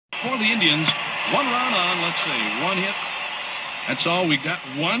for the Indians. One run on, let's see, one hit. That's all. We got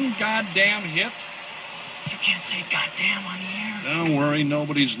one goddamn hit. You can't say goddamn on the air. Don't worry,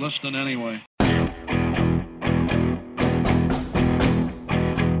 nobody's listening anyway.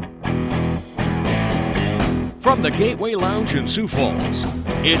 From the Gateway Lounge in Sioux Falls,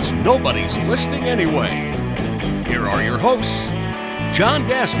 it's Nobody's Listening Anyway. Here are your hosts, John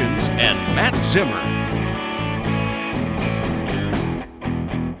Gaskins and Matt Zimmer.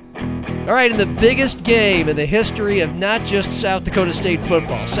 All right, in the biggest game in the history of not just South Dakota State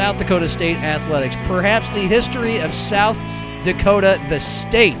football, South Dakota State athletics, perhaps the history of South Dakota, the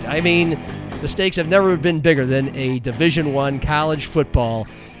state. I mean, the stakes have never been bigger than a Division I college football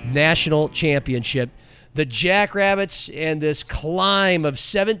national championship. The Jackrabbits and this climb of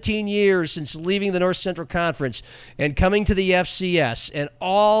 17 years since leaving the North Central Conference and coming to the FCS, and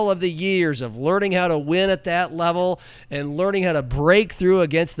all of the years of learning how to win at that level and learning how to break through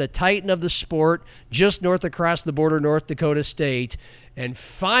against the titan of the sport just north across the border, North Dakota State, and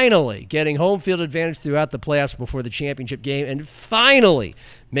finally getting home field advantage throughout the playoffs before the championship game, and finally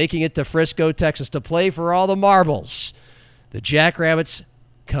making it to Frisco, Texas to play for all the marbles. The Jackrabbits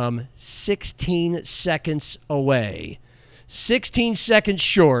come 16 seconds away, 16 seconds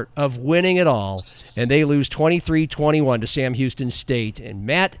short of winning it all, and they lose 23-21 to Sam Houston State. And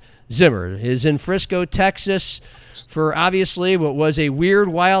Matt Zimmer is in Frisco, Texas for obviously what was a weird,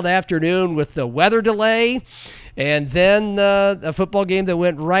 wild afternoon with the weather delay, and then a football game that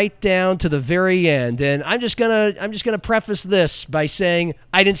went right down to the very end. And I'm just gonna preface this by saying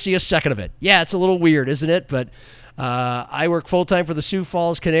I didn't see a second of it. Yeah, it's a little weird, isn't it? But I work full-time for the Sioux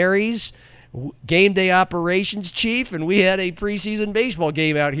Falls Canaries, game day operations chief, and we had a preseason baseball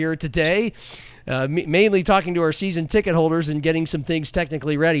game out here today, mainly talking to our season ticket holders and getting some things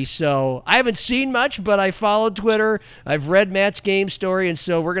technically ready. So I haven't seen much, but I followed Twitter. I've read Matt's game story, and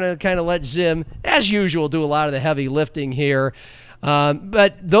so we're going to kind of let Zim, as usual, do a lot of the heavy lifting here.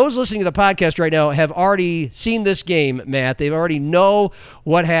 But those listening to the podcast right now have already seen this game, Matt. They already know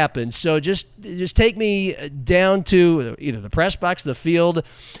what happened. So just take me down to either the press box, the field,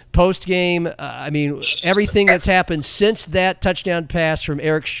 post game. I mean, everything that's happened since that touchdown pass from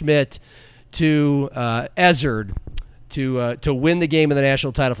Eric Schmidt to Ezard to win the game in the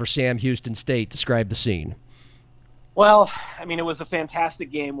national title for Sam Houston State. Describe the scene. Well, I mean, it was a fantastic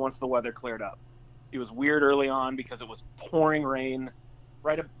game once the weather cleared up. It was weird early on because it was pouring rain.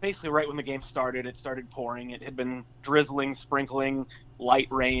 Basically right when the game started, it started pouring. It had been drizzling, sprinkling, light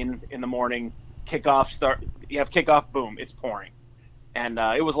rain in the morning. You have kickoff, boom, it's pouring. And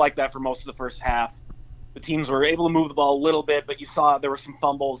it was like that for most of the first half. The teams were able to move the ball a little bit, but you saw there were some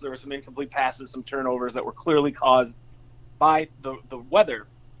fumbles, there were some incomplete passes, some turnovers that were clearly caused by the weather.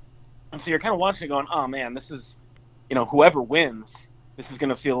 And so you're kind of watching it going, oh man, this is, whoever wins, this is going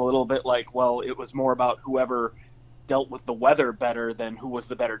to feel a little bit like, well, it was more about whoever dealt with the weather better than who was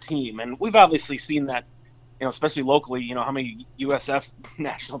the better team. And we've obviously seen that, especially locally, how many USF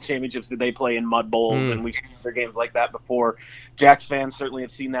national championships did they play in mud bowls? And we've seen other games like that before. Jacks fans certainly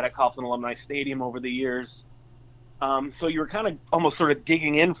have seen that at Coughlin Alumni Stadium over the years. So you were kind of almost sort of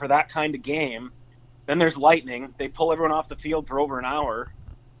digging in for that kind of game. Then there's lightning. They pull everyone off the field for over an hour.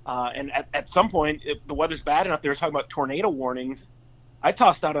 And at some point, if the weather's bad enough, they were talking about tornado warnings. I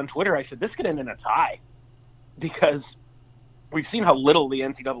tossed out on Twitter, I said, this could end in a tie, because we've seen how little the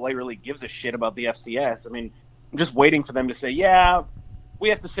NCAA really gives a shit about the FCS. I mean, I'm just waiting for them to say, yeah, we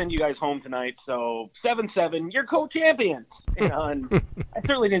have to send you guys home tonight, so 7-7, you're co-champions. And I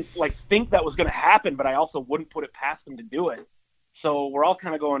certainly didn't think that was going to happen, but I also wouldn't put it past them to do it. So we're all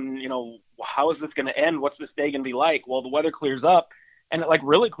kind of going, how is this going to end? What's this day going to be like? Well, the weather clears up, and it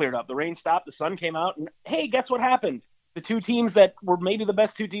really cleared up. The rain stopped, the sun came out, and hey, guess what happened? The two teams that were maybe the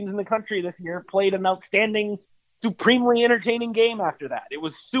best two teams in the country this year played an outstanding, supremely entertaining game after that. It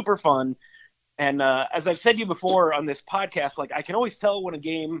was super fun. And as I've said to you before on this podcast, I can always tell when a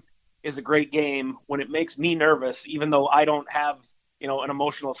game is a great game when it makes me nervous, even though I don't have, an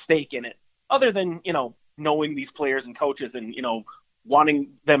emotional stake in it, other than, knowing these players and coaches and, wanting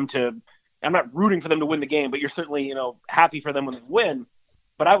them to – I'm not rooting for them to win the game, but you're certainly, happy for them when they win.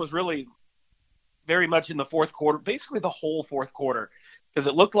 But I was really – very much in the fourth quarter, basically the whole fourth quarter, because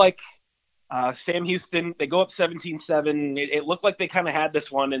it looked like Sam Houston, they go up 17-7. It looked like they kind of had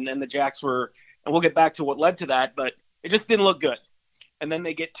this one, and then the Jacks were, and we'll get back to what led to that, but it just didn't look good. And then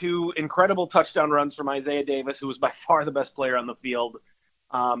they get two incredible touchdown runs from Isaiah Davis, who was by far the best player on the field.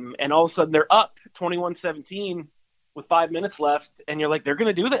 And all of a sudden they're up 21-17 with 5 minutes left, and you're like, they're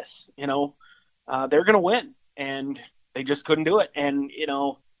going to do this, they're going to win. And they just couldn't do it. And,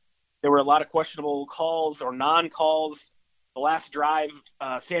 there were a lot of questionable calls or non-calls the last drive,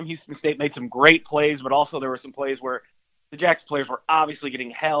 Sam Houston State made some great plays, but also there were some plays where the Jacks players were obviously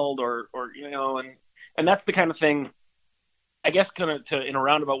getting held or and that's the kind of thing, I guess, kind of to, in a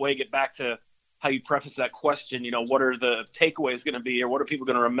roundabout way, get back to how you preface that question, what are the takeaways going to be, or what are people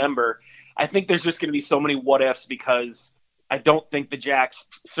going to remember? I think there's just going to be so many what ifs, because I don't think the Jacks,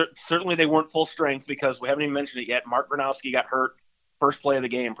 certainly they weren't full strength, because we haven't even mentioned it yet. Mark Gronowski got hurt first play of the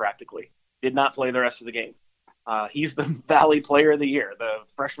game practically. Did not play the rest of the game. He's the Valley Player of the Year, the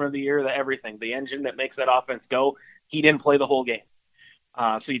Freshman of the Year, the everything, the engine that makes that offense go. He didn't play the whole game.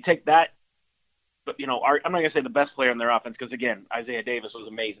 So you take that, but I'm not going to say the best player in their offense, because again, Isaiah Davis was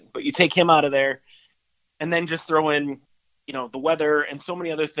amazing. But you take him out of there, and then just throw in, the weather and so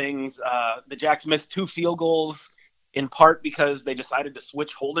many other things. The Jacks missed 2 field goals, in part because they decided to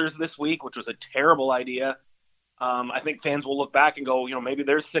switch holders this week, which was a terrible idea. I think fans will look back and go, maybe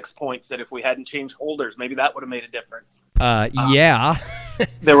there's 6 points that if we hadn't changed holders, maybe that would have made a difference. Yeah.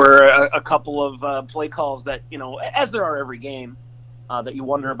 There were a couple of play calls that, as there are every game, that you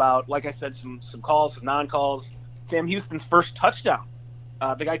wonder about. Like I said, some calls, some non-calls. Sam Houston's first touchdown.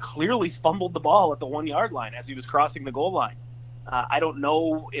 The guy clearly fumbled the ball at the 1-yard line as he was crossing the goal line. I don't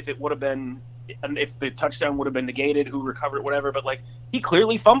know if it would have been, if the touchdown would have been negated, who recovered, whatever, but he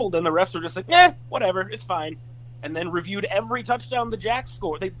clearly fumbled, and the refs were just like, whatever, it's fine. And then reviewed every touchdown the Jacks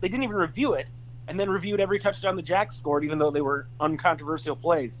scored. They didn't even review it, and then reviewed every touchdown the Jacks scored, even though they were uncontroversial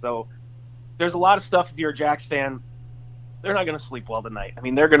plays. So there's a lot of stuff, if you're a Jacks fan, they're not going to sleep well tonight. I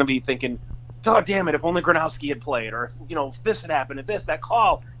mean, they're going to be thinking, God damn it, if only Gronowski had played, or if this had happened, if that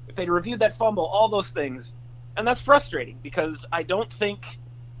call, if they'd reviewed that fumble, all those things. And that's frustrating, because I don't think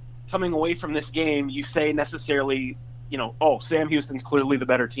coming away from this game you say necessarily, Sam Houston's clearly the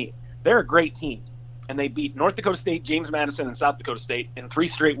better team. They're a great team, and they beat North Dakota State, James Madison, and South Dakota State in 3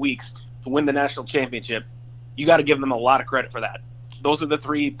 straight weeks to win the national championship. You got to give them a lot of credit for that. Those are the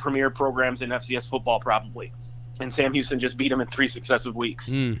 3 premier programs in FCS football, probably. And Sam Houston just beat them in 3 successive weeks.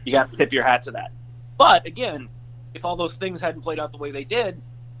 You got to tip your hat to that. But, again, if all those things hadn't played out the way they did,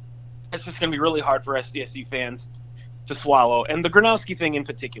 it's just going to be really hard for SDSU fans to swallow. And the Gronowski thing in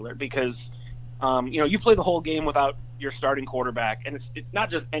particular, because, you play the whole game without your starting quarterback. And it's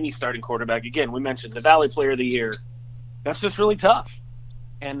not just any starting quarterback. Again, we mentioned the Valley Player of the Year. That's just really tough.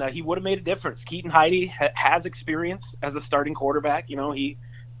 And he would have made a difference. Keaton Heide has experience as a starting quarterback. He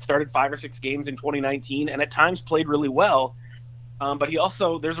started 5 or 6 games in 2019 and at times played really well. But he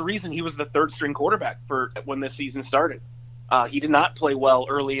also, there's a reason he was the 3rd string quarterback for when this season started. He did not play well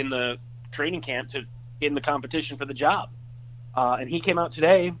early in the training camp in the competition for the job. And he came out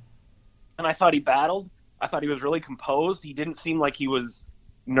today, and I thought he battled. I thought he was really composed. He didn't seem like he was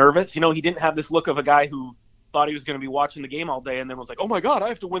nervous. He didn't have this look of a guy who thought he was going to be watching the game all day and then was like, oh my God, I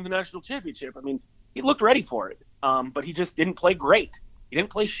have to win the national championship. I mean, he looked ready for it. But he just didn't play great. He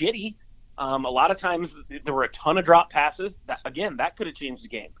didn't play shitty. A lot of times there were a ton of drop passes. That could have changed the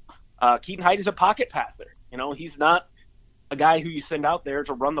game. Keaton Heide is a pocket passer. He's not a guy who you send out there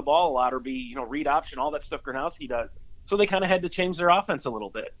to run the ball a lot or be, read option, all that stuff Gronowski does. So they kind of had to change their offense a little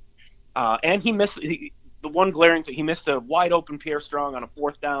bit. And he missed the one glaring thing. He missed a wide open Pierre Strong on a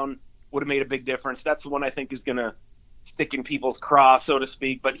 4th down, would have made a big difference. That's the one I think is going to stick in people's craw, so to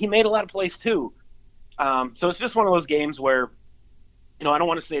speak. But he made a lot of plays too. So it's just one of those games where, I don't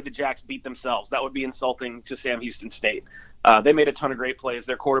want to say the Jacks beat themselves. That would be insulting to Sam Houston State. They made a ton of great plays.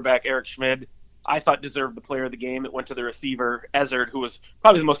 Their quarterback, Eric Schmid, I thought deserved the player of the game. It went to the receiver, Ezard, who was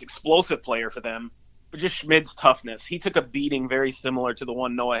probably the most explosive player for them. But just Schmid's toughness. He took a beating very similar to the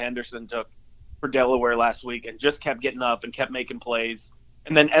one Noah Henderson took for Delaware last week and just kept getting up and kept making plays.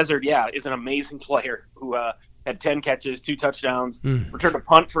 And then Ezard, is an amazing player who had 10 catches, 2 touchdowns, returned a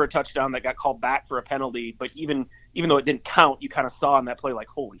punt for a touchdown that got called back for a penalty. But even though it didn't count, you kind of saw in that play like,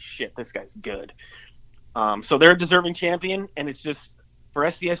 holy shit, this guy's good. So they're a deserving champion, and it's just for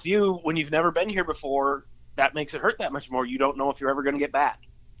SDSU, when you've never been here before, that makes it hurt that much more. You don't know if you're ever going to get back.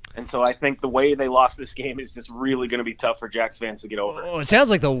 And so I think the way they lost this game is just really going to be tough for Jacks fans to get over. Oh, it sounds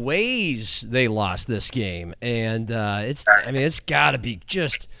like the ways they lost this game, and it's got to be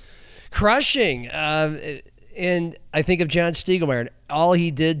just crushing. And I think of John Stiegelmeier and all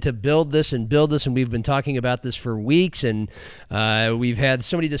he did to build this, and we've been talking about this for weeks, and we've had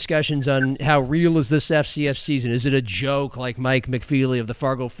so many discussions on how real is this FCS season. Is it a joke, like Mike McFeely of the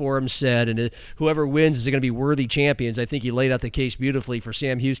Fargo Forum said, and whoever wins, is it going to be worthy champions? I think he laid out the case beautifully for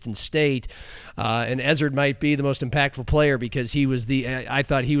Sam Houston State, and Ezard might be the most impactful player because he was I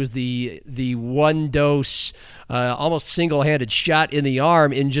thought he was the one-dose, almost single-handed shot in the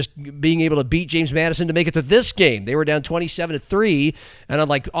arm in just being able to beat James Madison to make it to this game. They were were down 27-3, and on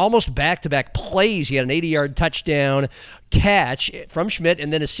like almost back-to-back plays, he had an 80-yard touchdown catch from Schmidt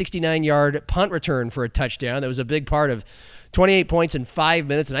and then a 69-yard punt return for a touchdown. That was a big part of 28 points in 5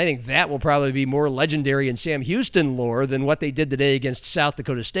 minutes, and I think that will probably be more legendary in Sam Houston lore than what they did today against South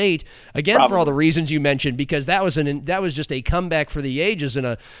Dakota State. Again, for all the reasons you mentioned, because that was just a comeback for the ages in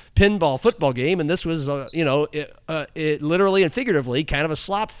a pinball football game, and this was, it literally and figuratively kind of a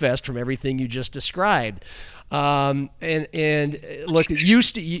slop fest from everything you just described. And look,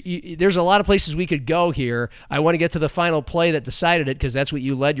 there's a lot of places we could go here. I want to get to the final play that decided it because that's what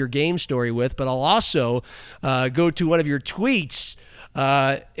you led your game story with. But I'll also go to one of your tweets.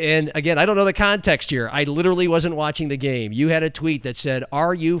 And again, I don't know the context here. I literally wasn't watching the game. You had a tweet that said,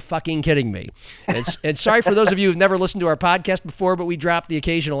 "Are you fucking kidding me?" And sorry for those of you who've never listened to our podcast before, but we dropped the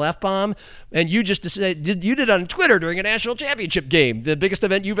occasional F-bomb. And you just decided, you did it on Twitter during a national championship game, the biggest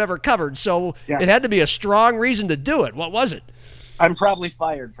event you've ever covered. So It had to be a strong reason to do it. What was it? I'm probably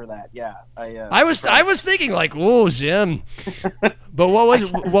fired for that. Yeah, I was thinking like, whoa, Zim. But what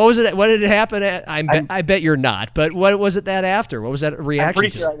was it? What did it happen at? I bet you're not. But what was it that after? What was that reaction? I'm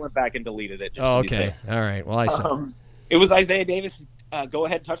pretty sure I went back and deleted it. Just oh, okay. All right. Well, I saw. It was Isaiah Davis'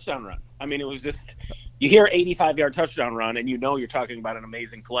 go-ahead touchdown run. I mean, it was just you hear 85-yard touchdown run, and you're talking about an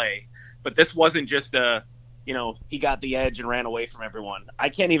amazing play. But this wasn't just he got the edge and ran away from everyone. I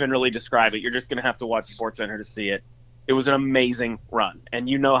can't even really describe it. You're just going to have to watch SportsCenter to see it. It was an amazing run, and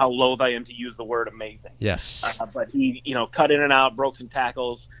you know how loath I am to use the word amazing. Yes. But he, cut in and out, broke some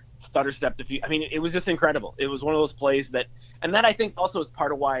tackles, stutter stepped a few. I mean, it was just incredible. It was one of those plays that I think also is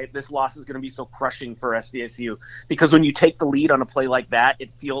part of why this loss is going to be so crushing for SDSU, because when you take the lead on a play like that,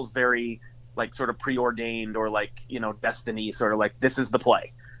 it feels very like sort of preordained or like, destiny, sort of like this is the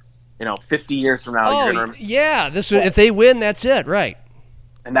play. 50 years from now, you're going to. Yeah. If they win, that's it. Right.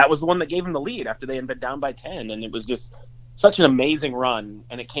 And that was the one that gave him the lead after they had been down by 10. And it was just such an amazing run.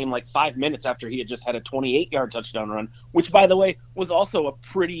 And it came like 5 minutes after he had just had a 28-yard touchdown run, which, by the way, was also a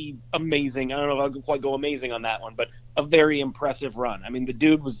pretty amazing – I don't know if I'll quite go amazing on that one, but a very impressive run. I mean, the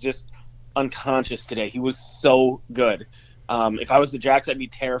dude was just unconscious today. He was so good. If I was the Jacks, I'd be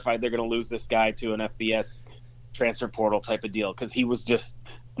terrified they're going to lose this guy to an FBS transfer portal type of deal because he was just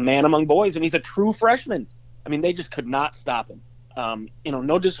a man among boys, and he's a true freshman. I mean, they just could not stop him.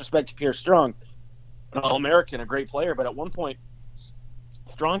 No disrespect to Pierce Strong, an All-American, a great player, but at one point,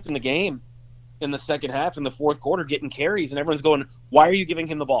 Strong's in the game in the second half, in the fourth quarter, getting carries, and everyone's going, "Why are you giving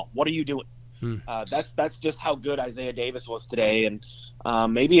him the ball? What are you doing?" That's just how good Isaiah Davis was today, and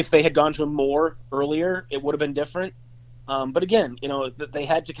maybe if they had gone to him more earlier, it would have been different. But again, they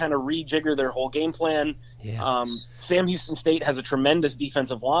had to kind of rejigger their whole game plan. Yeah. Sam Houston State has a tremendous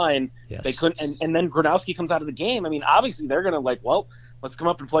defensive line. Yes. They couldn't, and then Gronowski comes out of the game. I mean, obviously they're going to let's come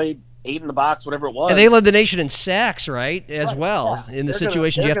up and play 8 in the box, whatever it was. And they led the nation in sacks, right, as well, in the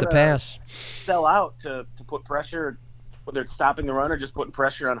situations you have to pass. Sell out to put pressure, whether it's stopping the run or just putting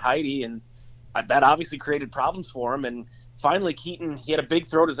pressure on Heide, and that obviously created problems for him. And finally, Keaton, he had a big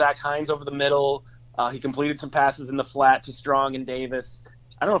throw to Zach Hines over the middle. He completed some passes in the flat to Strong and Davis.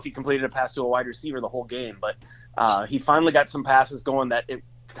 I don't know if he completed a pass to a wide receiver the whole game, but he finally got some passes going that it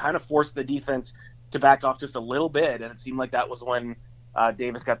kind of forced the defense to back off just a little bit, and it seemed like that was when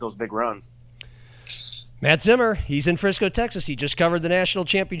Davis got those big runs. Matt Zimmer, he's in Frisco, Texas. He just covered the national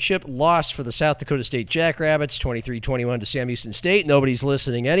championship loss for the South Dakota State Jackrabbits, 23-21 to Sam Houston State. Nobody's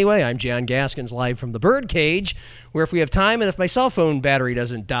listening anyway. I'm John Gaskins, live from the Birdcage, where if we have time and if my cell phone battery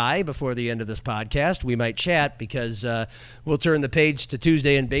doesn't die before the end of this podcast, we might chat because we'll turn the page to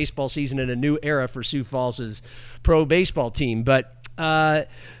Tuesday in baseball season in a new era for Sioux Falls' pro baseball team. But,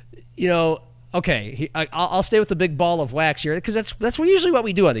 okay, I'll stay with the big ball of wax here because that's usually what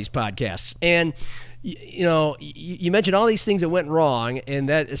we do on these podcasts. And you mentioned all these things that went wrong, and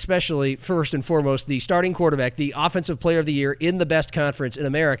that especially, first and foremost, the starting quarterback, the offensive player of the year in the best conference in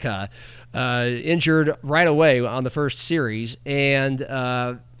America, injured right away on the first series, and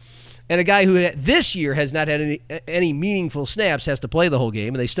a guy who this year has not had any meaningful snaps has to play the whole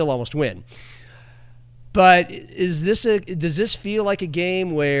game, and they still almost win. But does this feel like a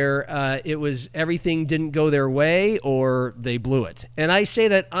game where everything didn't go their way or they blew it? And I say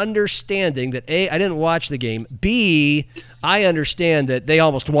that understanding that A, I didn't watch the game. B, I understand that they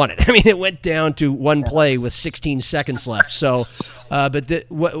almost won it. I mean, it went down to one play with 16 seconds left. So,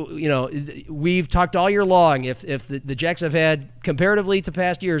 we've talked all year long. If the Jacks have had, comparatively to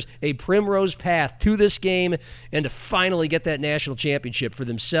past years, a primrose path to this game and to finally get that national championship for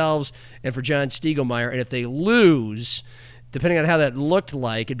themselves and for John Stiegelmeier. And if they lose, depending on how that looked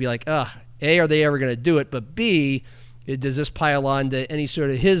like, it'd be like, A, are they ever going to do it? But B, Does this pile on to any sort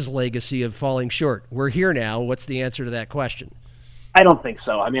of his legacy of falling short? We're here now. What's the answer to that question? I don't think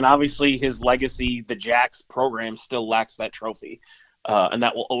so. I mean, obviously his legacy, the Jacks program, still lacks that trophy. And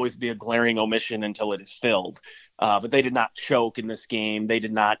that will always be a glaring omission until it is filled. But they did not choke in this game. They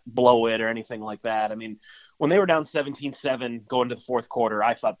did not blow it or anything like that. I mean, when they were down 17-7 going to the fourth quarter,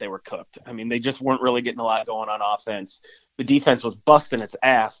 I thought they were cooked. I mean, they just weren't really getting a lot going on offense. The defense was busting its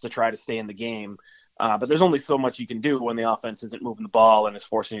ass to try to stay in the game. But there's only so much you can do when the offense isn't moving the ball and is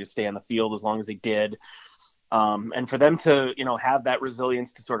forcing you to stay on the field as long as they did. And for them to, have that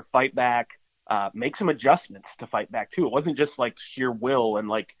resilience to sort of fight back, make some adjustments to fight back too. It wasn't just like sheer will and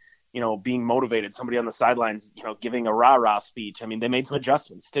being motivated. Somebody on the sidelines, giving a rah-rah speech. I mean, they made some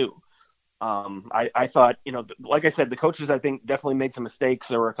adjustments too. I thought, like I said, the coaches, I think, definitely made some mistakes.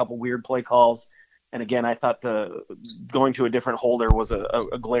 There were a couple weird play calls. And again, I thought going to a different holder was a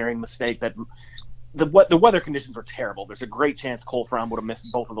glaring mistake. That the weather conditions were terrible. There's a great chance Cole Fromm would have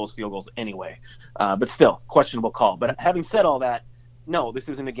missed both of those field goals anyway. But still, questionable call. But having said all that, no, this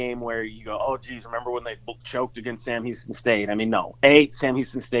isn't a game where you go, oh, geez, remember when they choked against Sam Houston State? I mean, no. Sam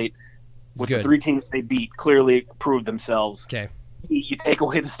Houston State, with the three teams they beat, clearly proved themselves. Okay. You take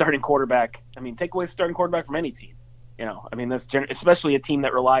away the starting quarterback. I mean, take away the starting quarterback from any team. I mean, that's especially a team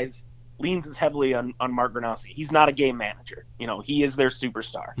that leans as heavily on Mark Gronowski. He's not a game manager. He is their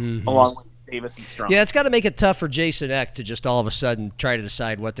superstar, along with Davis and Strong. Yeah, it's got to make it tough for Jason Eck to just all of a sudden try to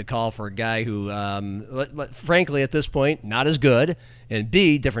decide what to call for a guy who, frankly, at this point, not as good, and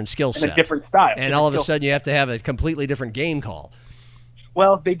B, different skill set. And a different style. And all of a sudden you have to have a completely different game call.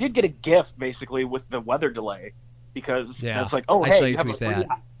 Well, they did get a gift, basically, with the weather delay, because it's like, oh, hey,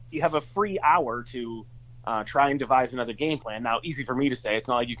 you have a free hour to try and devise another game plan. Now, easy for me to say. It's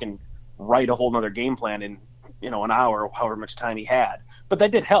not like you can write a whole other game plan in, an hour or however much time he had. But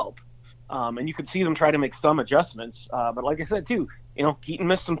that did help. And you could see them try to make some adjustments. But like I said, too, Keaton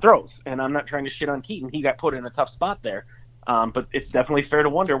missed some throws. And I'm not trying to shit on Keaton. He got put in a tough spot there. But it's definitely fair to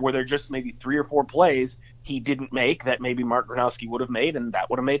wonder, were there just maybe 3 or 4 plays he didn't make that maybe Mark Gronowski would have made, and that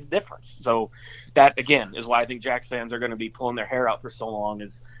would have made a difference. So that, again, is why I think Jacks fans are going to be pulling their hair out for so long,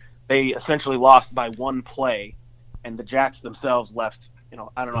 is they essentially lost by 1 play, and the Jacks themselves left,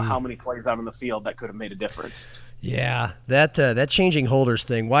 I don't know how many plays out on the field that could have made a difference. Yeah, that changing holders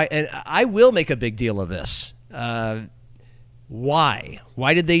thing. Why? And I will make a big deal of this. Why?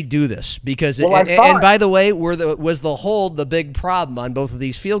 Why did they do this? Because and by the way, was the hold the big problem on both of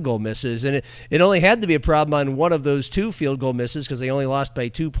these field goal misses? And it only had to be a problem on one of those 2 field goal misses because they only lost by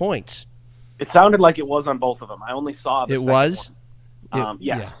 2 points. It sounded like it was on both of them. I only saw the second one.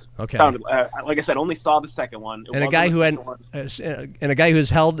 Yes. Yeah. Okay. Sounded, like I said, only saw the second one. And a guy who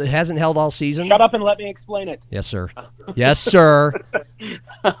hasn't held all season. Shut up and let me explain it. Yes, sir. Yes, sir.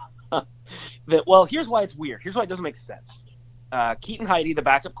 Well, here's why it's weird. Here's why it doesn't make sense. Keaton Heide, the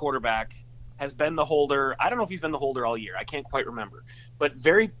backup quarterback, has been the holder. I don't know if he's been the holder all year. I can't quite remember. But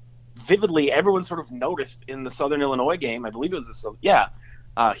very vividly, everyone sort of noticed in the Southern Illinois game, I believe it was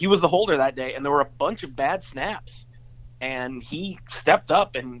he was the holder that day, and there were a bunch of bad snaps. And he stepped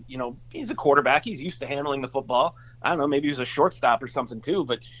up, and, he's a quarterback. He's used to handling the football. I don't know, maybe he was a shortstop or something too,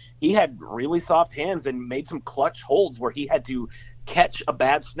 but he had really soft hands and made some clutch holds where he had to catch a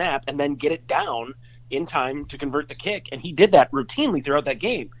bad snap and then get it down in time to convert the kick. And he did that routinely throughout that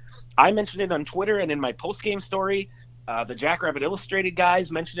game. I mentioned it on Twitter and in my post-game story. The Jackrabbit Illustrated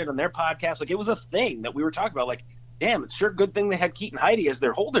guys mentioned it on their podcast. Like, it was a thing that we were talking about. Like, damn, it's sure a good thing they had Keaton Heide as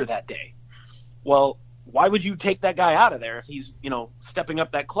their holder that day. Well, why would you take that guy out of there if he's, stepping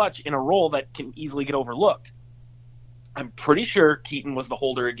up that clutch in a role that can easily get overlooked? I'm pretty sure Keaton was the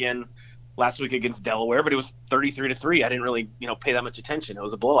holder again last week against Delaware, but it was 33-3. I didn't really, pay that much attention. It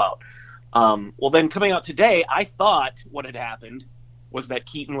was a blowout. Well, then coming out today, I thought what had happened was that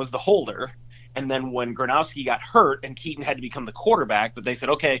Keaton was the holder. And then when Gronowski got hurt and Keaton had to become the quarterback, that they said,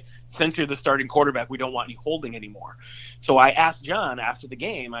 okay, since you're the starting quarterback, we don't want you holding anymore. So I asked John after the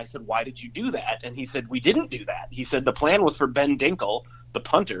game, I said, why did you do that? And he said, we didn't do that. He said the plan was for Ben Dinkle, the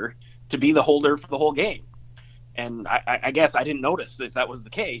punter, to be the holder for the whole game. And I guess I didn't notice that was the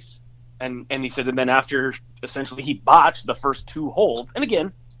case. And he said, and then after essentially he botched the first 2 holds, and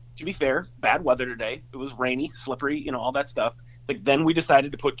again, to be fair, bad weather today. It was rainy, slippery, all that stuff. Like, then we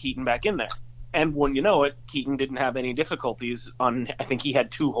decided to put Keaton back in there. And when you know it, Keaton didn't have any difficulties on, I think he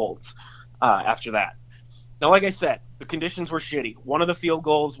had 2 holds after that. Now, like I said, the conditions were shitty. One of the field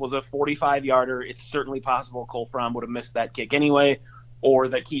goals was a 45-yarder. It's certainly possible Cole Fromm would have missed that kick anyway, or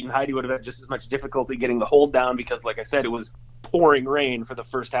that Keaton Heide would have had just as much difficulty getting the hold down because, like I said, it was pouring rain for the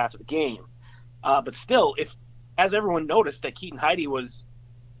first half of the game. But still, as everyone noticed that Keaton Heide was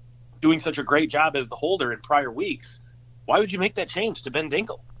doing such a great job as the holder in prior weeks, Why would you make that change to Ben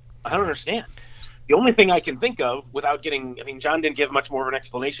Dinkel? I don't understand. The only thing I can think of without John didn't give much more of an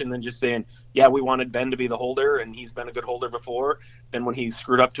explanation than just saying, yeah, we wanted Ben to be the holder, and he's been a good holder before. Then when he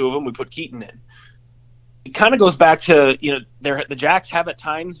screwed up two of them, we put Keaton in. It kind of goes back to, the Jacks have at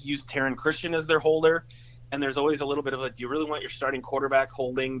times used Taron Christian as their holder, and there's always a little bit of do you really want your starting quarterback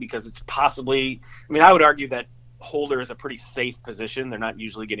holding? Because it's possibly, I would argue that holder is a pretty safe position. They're not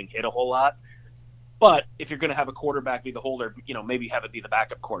usually getting hit a whole lot. But if you're going to have a quarterback be the holder, maybe have it be the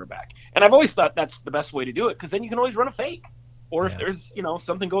backup quarterback. And I've always thought that's the best way to do it, because then you can always run a fake. Or if there's,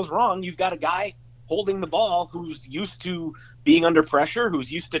 something goes wrong, you've got a guy holding the ball who's used to being under pressure,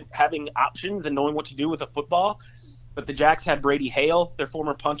 who's used to having options and knowing what to do with a football. But the Jacks had Brady Hale, their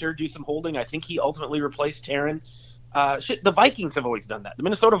former punter, do some holding. I think he ultimately replaced Taron. The Vikings have always done that. The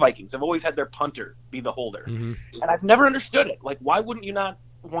Minnesota Vikings have always had their punter be the holder. Mm-hmm. And I've never understood it. Like, why wouldn't you not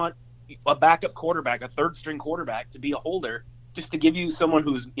want a backup quarterback, a third-string quarterback, to be a holder, just to give you someone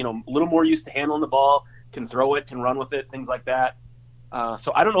who's a little more used to handling the ball, can throw it, can run with it, things like that.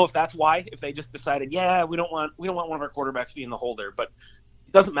 So I don't know if that's why, if they just decided, we don't want one of our quarterbacks being the holder, but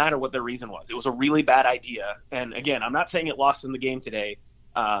it doesn't matter what their reason was. It was a really bad idea, and again, I'm not saying it lost them the game today,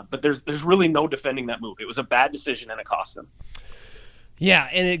 but there's really no defending that move. It was a bad decision, and it cost them. Yeah,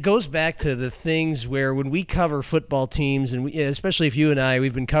 and it goes back to the things where when we cover football teams, and especially if you and I,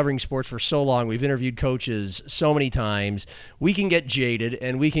 we've been covering sports for so long, we've interviewed coaches so many times, we can get jaded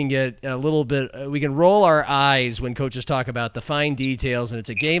and we can get a little bit, we can roll our eyes when coaches talk about the fine details and it's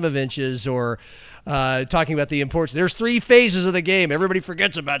a game of inches, or talking about the importance. There's 3 phases of the game. Everybody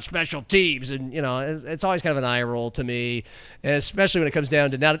forgets about special teams, and it's always kind of an eye roll to me, and especially when it comes down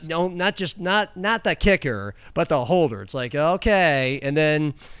to not the kicker, but the holder. It's like, okay. And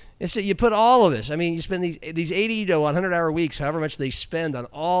then you put all of this. You spend these 80 to 100-hour weeks, however much they spend on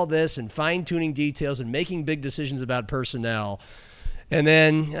all this and fine-tuning details and making big decisions about personnel. And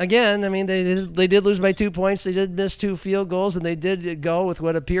then, again, they did lose by 2 points. They did miss 2 field goals, and they did go with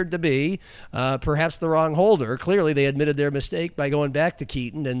what appeared to be perhaps the wrong holder. Clearly, they admitted their mistake by going back to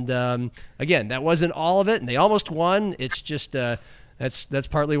Keaton. And, again, that wasn't all of it, and they almost won. It's just that's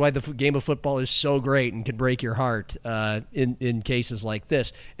partly why the game of football is so great and can break your heart in cases like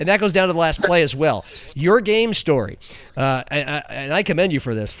this. And that goes down to the last play as well. Your game story, and I commend you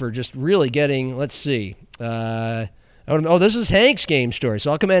for this, for just really getting, let's see, this is Hank's game story,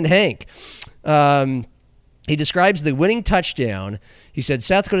 so I'll commend Hank. He describes the winning touchdown. He said,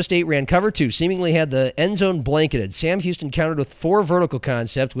 South Dakota State ran cover 2, seemingly had the end zone blanketed. Sam Houston countered with 4 vertical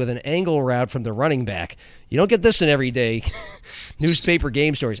concepts with an angle route from the running back. You don't get this in everyday newspaper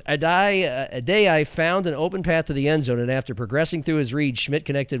game stories. A day I found an open path to the end zone, and after progressing through his read, Schmidt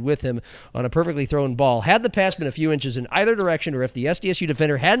connected with him on a perfectly thrown ball. Had the pass been a few inches in either direction, or if the SDSU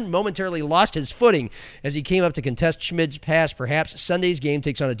defender hadn't momentarily lost his footing as he came up to contest Schmidt's pass, perhaps Sunday's game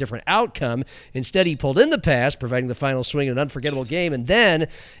takes on a different outcome. Instead, he pulled in the pass, providing the final swing in an unforgettable game. And then,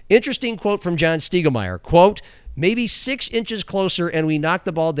 interesting quote from John Stiegelmeier, quote, maybe 6 inches closer and we knock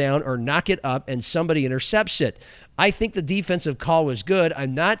the ball down or knock it up and somebody intercepts it. I think the defensive call was good.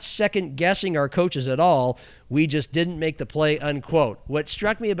 I'm not second-guessing our coaches at all. We just didn't make the play, unquote. What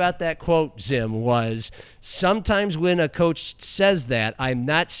struck me about that quote, Zim, was sometimes when a coach says that, I'm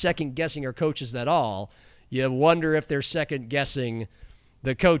not second-guessing our coaches at all, you wonder if they're second-guessing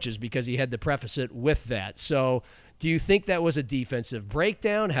the coaches, because he had to preface it with that. So do you think that was a defensive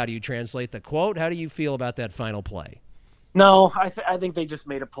breakdown? How do you translate the quote? How do you feel about that final play? No, I think they just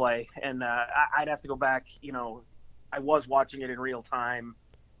made a play, and I'd have to go back. I was watching it in real time.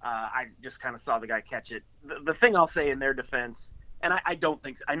 I just kind of saw the guy catch it. The thing I'll say in their defense, and I don't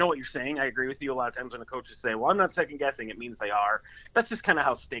think – I know what you're saying. I agree with you a lot of times when the coaches say, well, I'm not second-guessing. It means they are. That's just kind of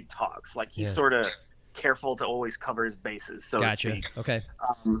how Stig talks. Like, he's sort of careful to always cover his bases, so to speak. Okay.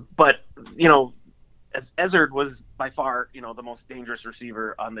 But, as Ezzard was by far, the most dangerous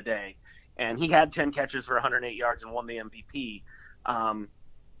receiver on the day, and he had 10 catches for 108 yards and won the MVP.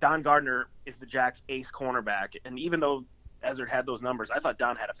 Don Gardner is the Jacks' ace cornerback, and even though Ezzard had those numbers, I thought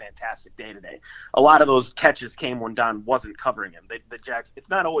Don had a fantastic day today. A lot of those catches came when Don wasn't covering him. The Jacks, it's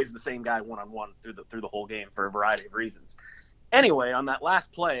not always the same guy one-on-one through the whole game for a variety of reasons. Anyway, on that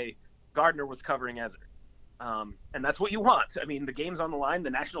last play, Gardner was covering Ezzard. And that's what you want. The game's on the line. The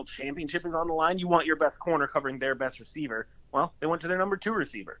national championship is on the line. You want your best corner covering their best receiver. Well, they went to their number 2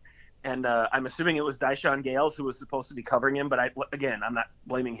 receiver. And I'm assuming it was Dyshawn Gales who was supposed to be covering him. But, I'm not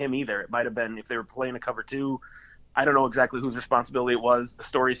blaming him either. It might have been if they were playing a cover 2. I don't know exactly whose responsibility it was. The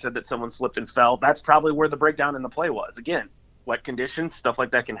story said that someone slipped and fell. That's probably where the breakdown in the play was. Again, wet conditions, stuff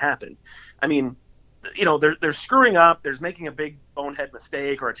like that can happen. They're screwing up. There's making a big bonehead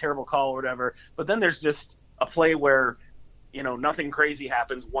mistake or a terrible call or whatever. But then there's just a play where nothing crazy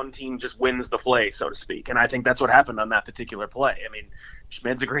happens. One team just wins the play, so to speak. And I think that's what happened on that particular play. I mean,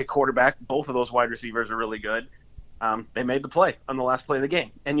 Schmidt's a great quarterback. Both of those wide receivers are really good. They made the play on the last play of the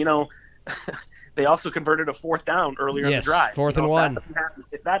game. And, they also converted a 4th down earlier in the drive. 4th and 1.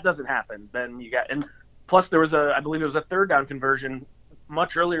 If that doesn't happen, then you got – and plus there was I believe it was a 3rd down conversion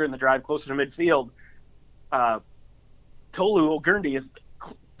much earlier in the drive, closer to midfield. Tolu Ogurndi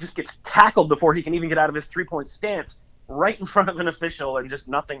just gets tackled before he can even get out of his 3-point stance right in front of an official, and just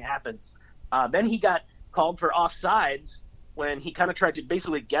nothing happens. Then he got called for offsides when he kind of tried to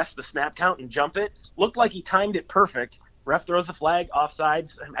basically guess the snap count and jump it. Looked like he timed it perfect. Ref throws the flag,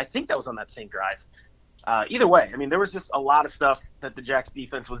 offsides. I think that was on that same drive. Either way, I mean, there was just a lot of stuff that the Jacks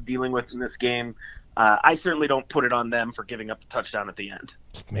defense was dealing with in this game. I certainly don't put it on them for giving up the touchdown at the end.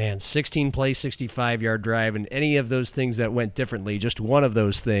 Man, 16-play, 65-yard drive, and any of those things that went differently, just one of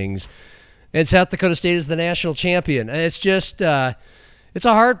those things, and South Dakota State is the national champion. It's just it's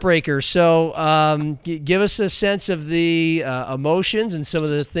a heartbreaker. So give us a sense of the emotions and some of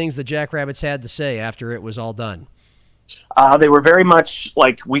the things the Jackrabbits had to say after it was all done. They were very much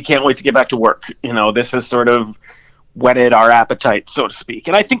like, we can't wait to get back to work. This has sort of whetted our appetite, so to speak.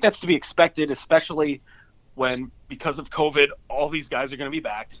 And I think that's to be expected, especially when, because of COVID, all these guys are going to be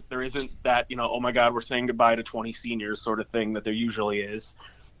back. There isn't that, oh my God, we're saying goodbye to 20 seniors sort of thing that there usually is.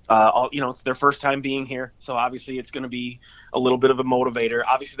 It's their first time being here. So obviously it's going to be a little bit of a motivator.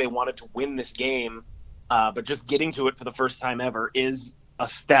 Obviously they wanted to win this game, but just getting to it for the first time ever is a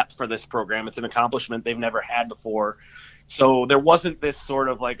step for this program. It's an accomplishment they've never had before. So there wasn't this sort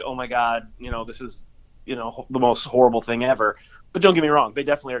of like, oh my God, this is, the most horrible thing ever. But don't get me wrong, they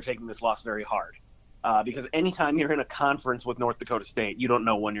definitely are taking this loss very hard. Because anytime you're in a conference with North Dakota State, you don't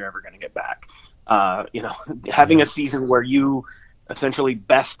know when you're ever going to get back. Having a season where you essentially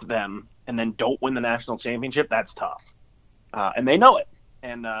best them and then don't win the national championship, that's tough. And they know it.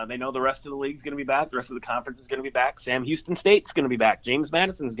 And they know the rest of the league's going to be back. The rest of the conference is going to be back. Sam Houston State's going to be back. James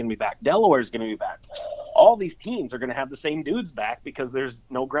Madison's going to be back. Delaware's going to be back. All these teams are going to have the same dudes back because there's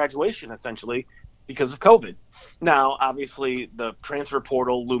no graduation, essentially, because of COVID. Now, obviously, the transfer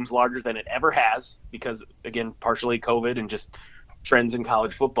portal looms larger than it ever has because, again, partially COVID and just trends in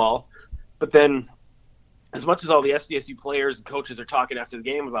college football. But then, as much as all the SDSU players and coaches are talking after the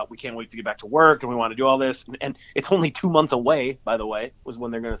game about we can't wait to get back to work and we want to do all this, and it's only 2 months away, by the way, was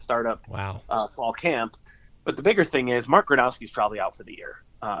when they're going to start up fall camp. But the bigger thing is Mark Gronowski's probably out for the year.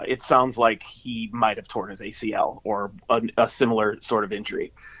 It sounds like he might have torn his ACL or a similar sort of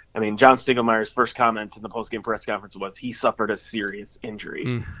injury. I mean, John Stiegelmeier's first comments in the postgame press conference was he suffered a serious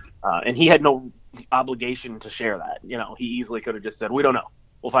injury. And he had no obligation to share that. He easily could have just said, we don't know.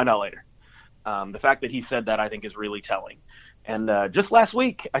 We'll find out later. The fact that he said that, I think, is really telling. And just last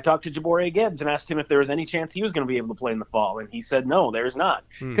week, I talked to Jabari Gibbs and asked him if there was any chance he was going to be able to play in the fall. And he said, no, there's not.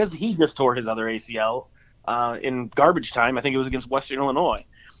 Because he just tore his other ACL in garbage time. I think it was against Western Illinois.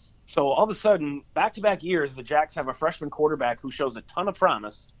 So all of a sudden, back-to-back years, the Jacks have a freshman quarterback who shows a ton of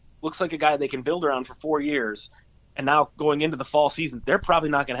promise, looks like a guy they can build around for 4 years. And now going into the fall season, they're probably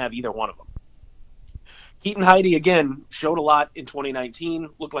not going to have either one of them. Keaton Heide, again, showed a lot in 2019,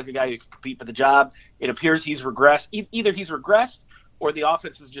 looked like a guy who could compete for the job. It appears he's regressed. Either he's regressed or the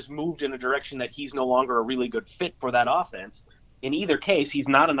offense has just moved in a direction that he's no longer a really good fit for that offense. In either case, he's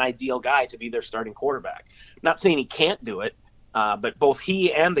not an ideal guy to be their starting quarterback. Not saying he can't do it, but both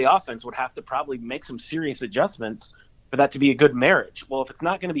he and the offense would have to probably make some serious adjustments for that to be a good marriage. Well, if it's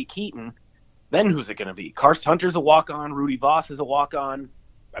not going to be Keaton, then who's it going to be? Karst Hunter's a walk-on. Rudy Voss is a walk-on.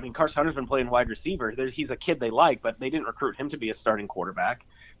 I mean, Karst Hunter's been playing wide receiver. He's a kid they like, but they didn't recruit him to be a starting quarterback.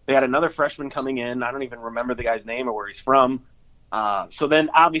 They had another freshman coming in. I don't even remember the guy's name or where he's from. So then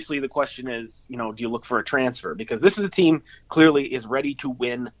obviously the question is, do you look for a transfer? Because this is a team clearly is ready to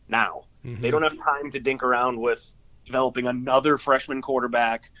win now. Mm-hmm. They don't have time to dink around with developing another freshman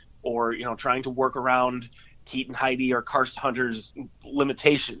quarterback or, trying to work around Keaton Heide or Karst Hunter's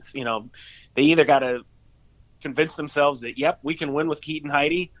limitations. They either got to convince themselves that, yep, we can win with Keaton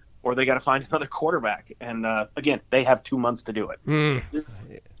Heide, or they got to find another quarterback. And again, they have 2 months to do it.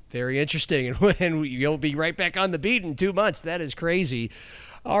 Very interesting. And you'll be right back on the beat in 2 months. That is crazy.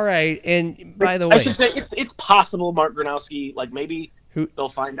 All right. And by the way, I should say it's possible Mark Gronowski, maybe they'll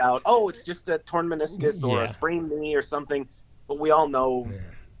find out, it's just a torn meniscus or a sprained knee or something. But we all know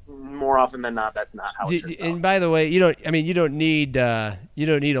more often than not, that's not how it turns out. And by the way, you don't need a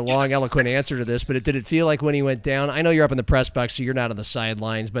long, eloquent answer to this, but did it feel like when he went down, I know you're up in the press box, so you're not on the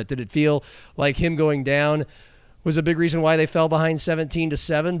sidelines, but did it feel like him going down was a big reason why they fell behind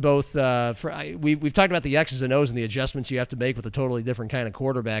 17-7. Both we've talked about the X's and O's and the adjustments you have to make with a totally different kind of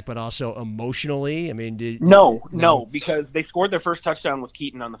quarterback, but also emotionally. I mean, no, because they scored their first touchdown with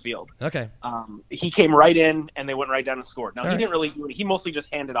Keaton on the field. Okay. He came right in, and they went right down and scored. Now, All right. didn't really do it. He mostly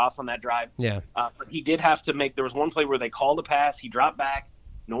just handed off on that drive. Yeah. But he did have to make – there was one play where they called a pass. He dropped back.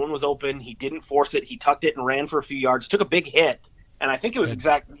 No one was open. He didn't force it. He tucked it and ran for a few yards, took a big hit. And I think it was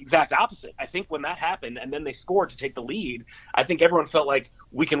exact opposite. I think when that happened and then they scored to take the lead, I think everyone felt like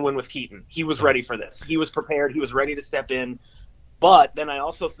we can win with Keaton. He was ready for this. He was prepared. He was ready to step in. But then I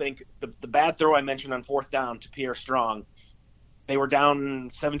also think the bad throw I mentioned on fourth down to Pierre Strong, they were down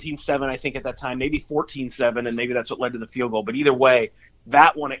 17-7, I think, at that time, maybe 14-7, and maybe that's what led to the field goal. But either way,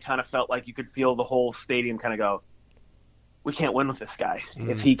 that one, it kind of felt like you could feel the whole stadium kind of go, we can't win with this guy.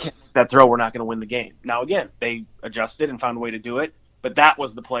 If he can't make that throw, we're not going to win the game. Now, again, they adjusted and found a way to do it, but that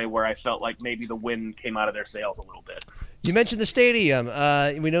was the play where I felt like maybe the wind came out of their sails a little bit. You mentioned the stadium.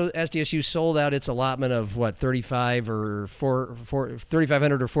 We know SDSU sold out its allotment of, 3,500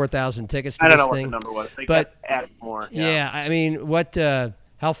 or 4,000 tickets to I don't this know thing. what the number was. They But kept adding more. Yeah, I mean,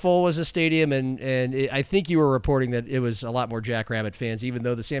 how full was the stadium? And I think you were reporting that it was a lot more Jackrabbit fans, even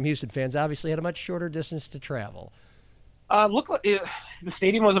though the Sam Houston fans obviously had a much shorter distance to travel. The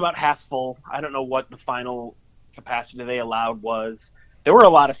stadium was about half full. I don't know what the final capacity they allowed was. There were a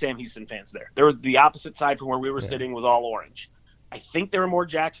lot of Sam Houston fans there. There was the opposite side from where we were sitting was all orange. I think there were more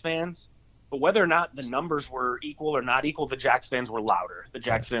Jacks fans, but whether or not the numbers were equal or not equal, the Jacks fans were louder. The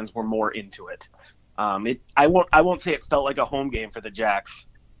Jacks fans were more into it. I won't say it felt like a home game for the Jacks,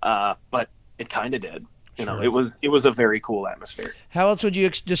 but it kind of did. You know, it was a very cool atmosphere. How else would you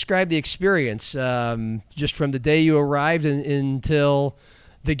describe the experience, just from the day you arrived until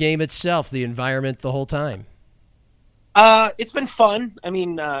the game itself, the environment the whole time? It's been fun. I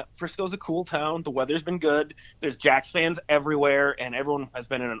mean, Frisco's a cool town. The weather's been good. There's Jacks fans everywhere, and everyone has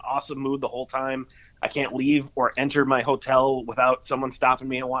been in an awesome mood the whole time. I can't leave or enter my hotel without someone stopping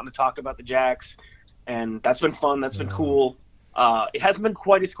me and wanting to talk about the Jacks, and that's been fun. That's been cool. It hasn't been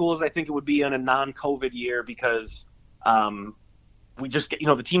quite as cool as I think it would be in a non-COVID year because we just get,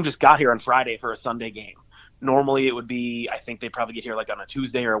 the team just got here on Friday for a Sunday game. Normally it would be, I think they probably get here like on a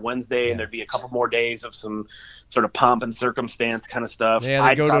Tuesday or a Wednesday, and there'd be a couple more days of some sort of pomp and circumstance kind of stuff. Yeah,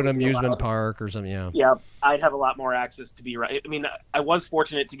 they go to an amusement park or something, Yeah, I'd have a lot more access to be right. I mean, I was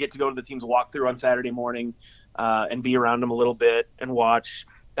fortunate to get to go to the team's walkthrough on Saturday morning and be around them a little bit and watch.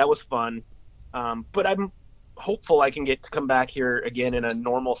 That was fun. But I'm hopeful I can get to come back here again in a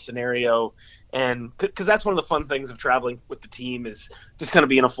normal scenario, and because that's one of the fun things of traveling with the team is just kind of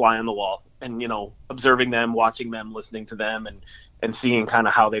being a fly on the wall and observing them, watching them, listening to them, and seeing kind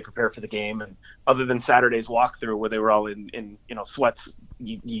of how they prepare for the game. And other than Saturday's walkthrough where they were all in sweats,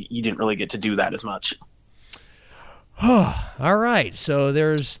 you didn't really get to do that as much. All right, so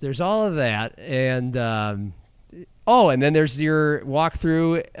there's all of that, and and then there's your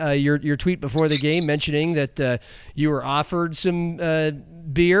walkthrough, your tweet before the game mentioning that you were offered some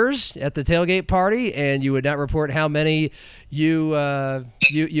beers at the tailgate party, and you would not report how many you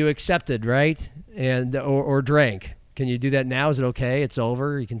accepted, right? And or drank. Can you do that now? Is it okay? It's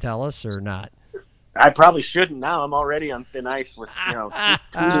over. You can tell us or not. I probably shouldn't now. I'm already on thin ice with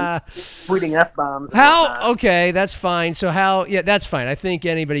tweeting F-bombs. Okay, that's fine. So that's fine. I think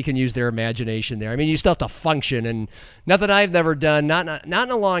anybody can use their imagination there. I mean, you still have to function, and nothing I've never done, not in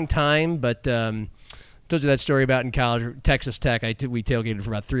a long time, but told you that story about in college, Texas Tech. We tailgated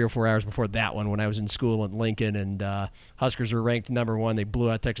for about 3 or 4 hours before that one when I was in school in Lincoln, and Huskers were ranked number 1. They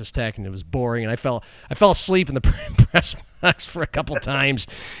blew out Texas Tech, and it was boring. And I fell asleep in the press box for a couple times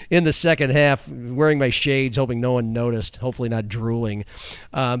in the second half, wearing my shades, hoping no one noticed. Hopefully not drooling,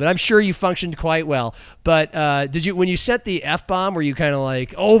 but I'm sure you functioned quite well. But did you, when you sent the F-bomb, were you kind of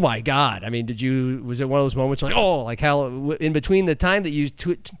like, oh my God? I mean, was it one of those moments like how in between the time that you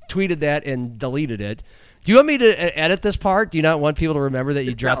tweeted that and deleted it? Do you want me to edit this part? Do you not want people to remember that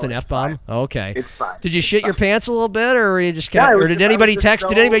you dropped an F-bomb? Okay. It's fine. Did you shit your pants a little bit, or you just or did anybody text?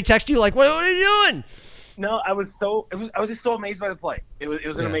 Did anybody text you like, what are you doing? No, I was just so amazed by the play. It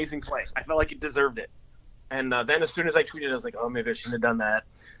was an amazing play. I felt like it deserved it. And then as soon as I tweeted, I was like, oh, maybe I shouldn't have done that.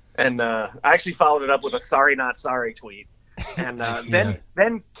 And I actually followed it up with a sorry not sorry tweet. And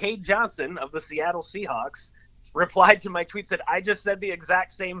then Cade Johnson of the Seattle Seahawks replied to my tweet, said, I just said the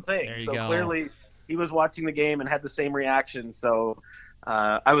exact same thing. So clearly he was watching the game and had the same reaction. So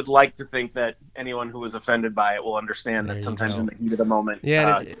I would like to think that anyone who was offended by it will understand There that you sometimes go. in the heat of the moment,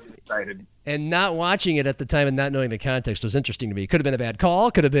 Yeah, and you get excited. And not watching it at the time and not knowing the context was interesting to me. Could have been a bad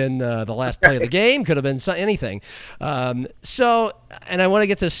call. Could have been the last play of the game. Could have been anything. And I want to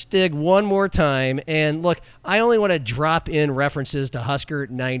get to Stig one more time. And look, I only want to drop in references to Husker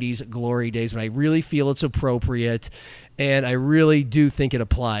 90s glory days when I really feel it's appropriate. And I really do think it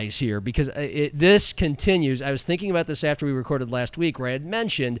applies here because this continues. I was thinking about this after we recorded last week where I had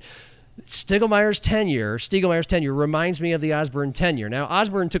mentioned Stiegelmeier's tenure reminds me of the Osborne tenure. Now,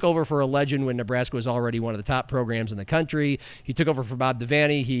 Osborne took over for a legend when Nebraska was already one of the top programs in the country. He took over for Bob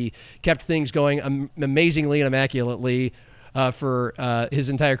Devaney. He kept things going amazingly and immaculately for his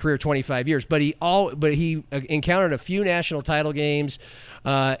entire career, 25 years. But he encountered a few national title games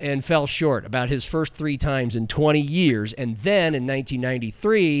and fell short about his first 3 times in 20 years. And then in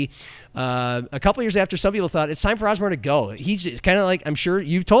 1993, a couple years after, some people thought it's time for Osborne to go. He's kind of like, I'm sure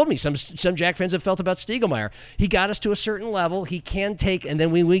you've told me, some Jack fans have felt about Stiegelmeier. He got us to a certain level. He can take, and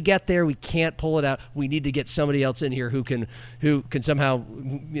then when we get there, we can't pull it out. We need to get somebody else in here who can somehow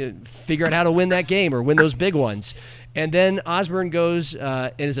figure out how to win that game or win those big ones. And then Osborne goes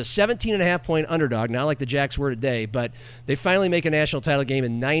and is a 17.5-point underdog, not like the Jacks were today, but they finally make a national title game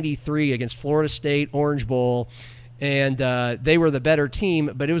in 93 against Florida State, Orange Bowl. And they were the better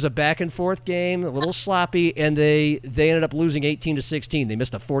team, but it was a back-and-forth game, a little sloppy, and they ended up losing 18-16. They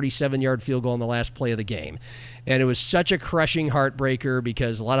missed a 47-yard field goal in the last play of the game. And it was such a crushing heartbreaker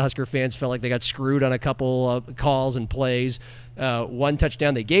because a lot of Husker fans felt like they got screwed on a couple of calls and plays. 1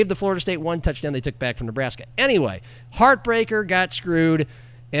 touchdown. They gave the Florida State 1 touchdown they took back from Nebraska. Anyway, heartbreaker, got screwed.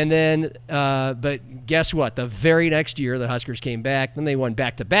 And then, but guess what? The very next year, the Huskers came back. Then they won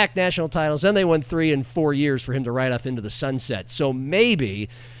back-to-back national titles. Then they won 3 in 4 years for him to ride off into the sunset. So maybe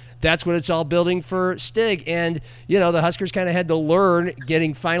that's what it's all building for Stig. And, the Huskers kind of had to learn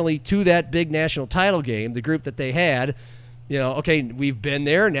getting finally to that big national title game, the group that they had. Okay, we've been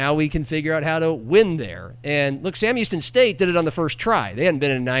there. Now we can figure out how to win there. And look, Sam Houston State did it on the first try. They hadn't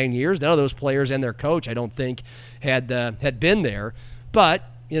been in 9 years. None of those players and their coach, I don't think, had been there. But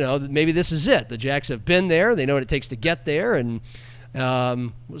maybe this is it. The Jacks have been there. They know what it takes to get there, and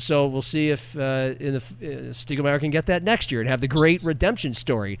so we'll see if Stiegelmeier can get that next year and have the great redemption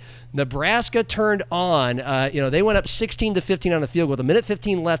story. Nebraska turned on. They went up 16-15 on the field with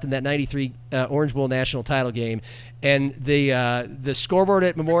 1:15 left in that 93 Orange Bowl national title game, and the scoreboard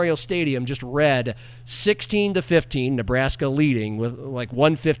at Memorial Stadium just read 16-15, Nebraska leading with like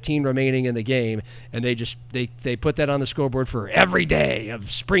 1:15 remaining in the game, and they put that on the scoreboard for every day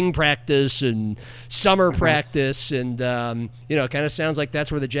of spring practice and summer practice, and it kind of sounds like that's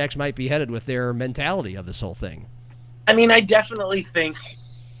where the Jacks might be headed with their mentality of this whole thing. I mean, I definitely think,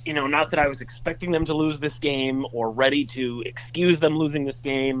 not that I was expecting them to lose this game or ready to excuse them losing this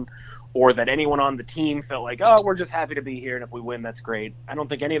game, or that anyone on the team felt like, oh, we're just happy to be here, and if we win, that's great. I don't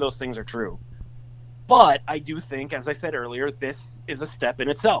think any of those things are true. But I do think, as I said earlier, this is a step in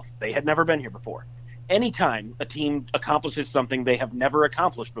itself. They had never been here before. Anytime a team accomplishes something they have never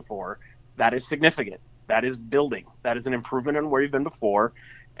accomplished before, that is significant. That is building. That is an improvement on where you've been before.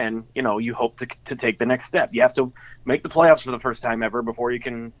 And, you hope to take the next step. You have to make the playoffs for the first time ever before you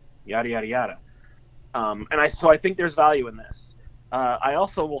can yada, yada, yada. So I think there's value in this. I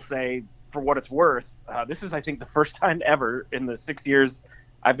also will say, for what it's worth, this is, I think, the first time ever in the 6 years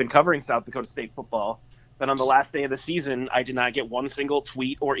I've been covering South Dakota State football that on the last day of the season, I did not get one single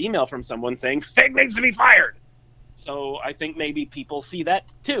tweet or email from someone saying, Stig needs to be fired. So I think maybe people see that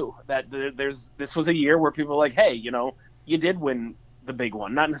too, that this was a year where people are like, hey, you did win the big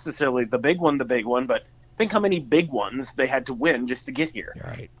one. Not necessarily the big one, but think how many big ones they had to win just to get here.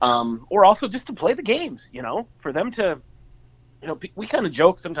 Right. Or also just to play the games, for them to, we kind of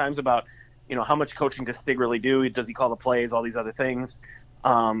joke sometimes about, how much coaching does Stig really do? Does he call the plays, all these other things?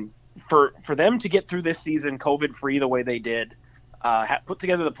 For them to get through this season COVID-free the way they did, put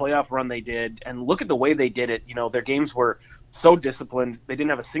together the playoff run they did, and look at the way they did it. Their games were so disciplined. They didn't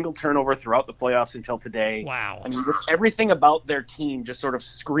have a single turnover throughout the playoffs until today. Wow. I mean, just everything about their team just sort of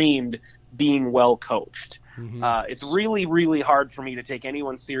screamed being well coached. Mm-hmm. It's really, really hard for me to take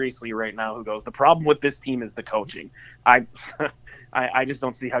anyone seriously right now who goes, the problem with this team is the coaching. I just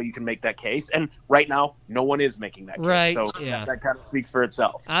don't see how you can make that case. And right now, no one is making that case. Right, So yeah. that kind of speaks for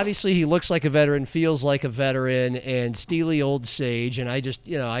itself. Obviously, he looks like a veteran, feels like a veteran, and steely old sage. And I just,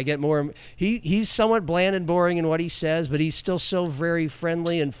 I get more. He's somewhat bland and boring in what he says, but he's still so very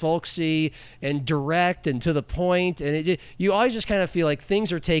friendly and folksy and direct and to the point. And you always just kind of feel like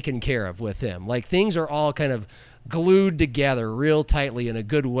things are taken care of with him. Like things are all kind of glued together real tightly in a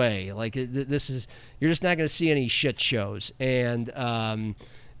good way. Like this is, you're just not going to see any shit shows. And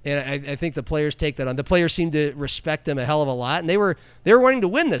I think the players take that on. The players seem to respect him a hell of a lot, and they were wanting to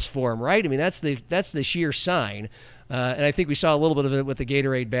win this for him, right? I mean, that's the sheer sign. And I think we saw a little bit of it with the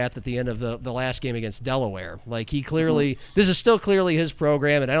Gatorade bath at the end of the last game against Delaware. Like, he clearly, this is still clearly his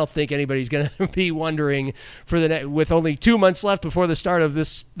program, and I don't think anybody's going to be wondering with only 2 months left before the start of the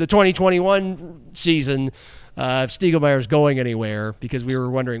 2021 season, if Stiegelmeier's going anywhere, because we were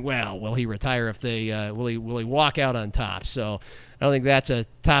wondering, well, will he retire if they will he walk out on top? So I don't think that's a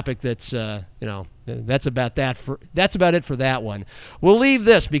topic that's that's about it for that one. We'll leave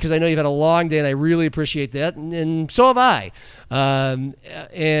this because I know you've had a long day and I really appreciate that, and so have I.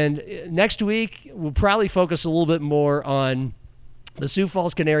 And next week we'll probably focus a little bit more on the Sioux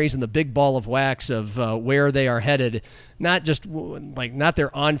Falls Canaries and the big ball of wax of where they are headed, not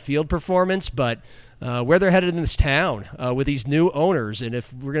their on-field performance, but where they're headed in this town with these new owners, and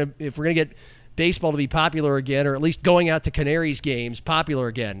if we're gonna get baseball to be popular again, or at least going out to Canaries games popular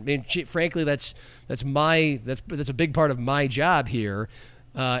again. I mean, frankly, that's a big part of my job here.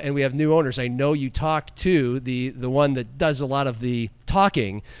 And we have new owners. I know you talked to the one that does a lot of the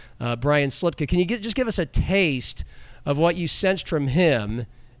talking, Brian Slipka. Can you just give us a taste of what you sensed from him,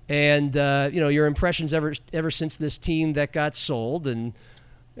 and your impressions ever since this team that got sold, and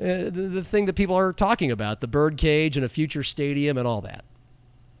the thing that people are talking about, the birdcage and a future stadium and all that?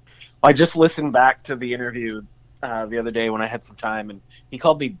 I just listened back to the interview the other day when I had some time, and he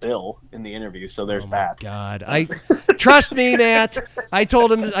called me Bill in the interview, so there's that. God, trust me, Matt. I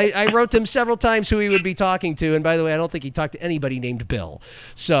told him, I wrote to him several times who he would be talking to, and by the way, I don't think he talked to anybody named Bill.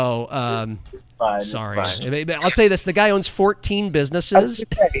 So, fine, sorry. I'll tell you this: the guy owns 14 businesses.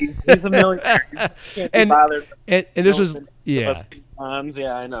 He's a millionaire. Can't be bothered. And this was Yeah,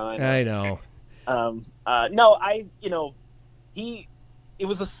 I know. It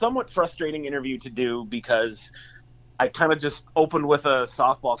was a somewhat frustrating interview to do because I kind of just opened with a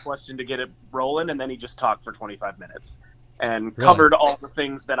softball question to get it rolling, and then he just talked for 25 minutes and covered all the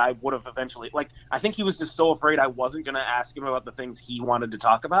things that I would have eventually, I think he was just so afraid I wasn't going to ask him about the things he wanted to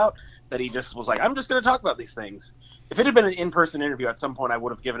talk about that he just was like, I'm just going to talk about these things. If it had been an in-person interview, at some point I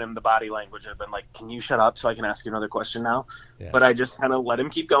would have given him the body language and been like, can you shut up so I can ask you another question now? Yeah. But I just kind of let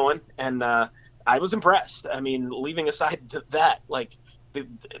him keep going, and I was impressed. I mean, leaving aside that,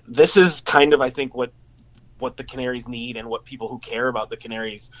 this is kind of, I think, what the Canaries need, and what people who care about the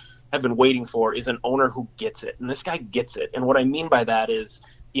Canaries have been waiting for, is an owner who gets it. And this guy gets it. And what I mean by that is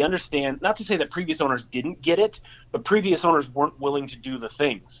he understands, not to say that previous owners didn't get it, but previous owners weren't willing to do the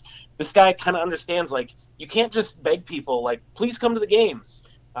things. This guy kind of understands, you can't just beg people, please come to the games.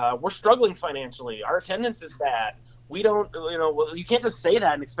 We're struggling financially. Our attendance is bad. We don't, you can't just say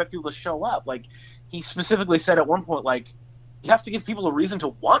that and expect people to show up. He specifically said at one point, you have to give people a reason to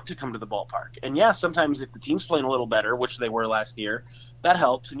want to come to the ballpark. And yeah, sometimes if the team's playing a little better, which they were last year, that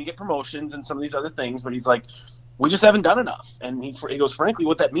helps, and you get promotions and some of these other things. But he's like, we just haven't done enough. And he goes, frankly,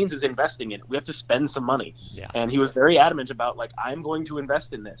 what that means is investing in it. We have to spend some money. Yeah. And he was very adamant about, I'm going to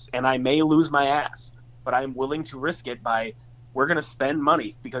invest in this, and I may lose my ass, but I'm willing to risk it we're going to spend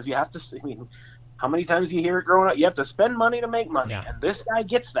money, because you have to, how many times do you hear it growing up? You have to spend money to make money. Yeah. And this guy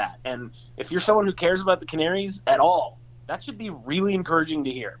gets that. And if you're someone who cares about the Canaries at all, that should be really encouraging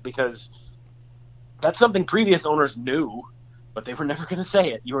to hear, because that's something previous owners knew, but they were never going to say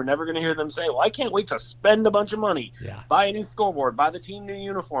it. You were never going to hear them say, well, I can't wait to spend a bunch of money, buy a new scoreboard, buy the team new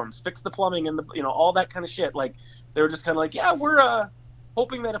uniforms, fix the plumbing and all that kind of shit. They were just kind of we're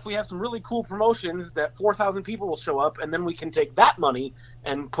hoping that if we have some really cool promotions that 4,000 people will show up, and then we can take that money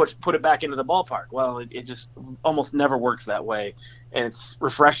and put it back into the ballpark. Well, it just almost never works that way, and it's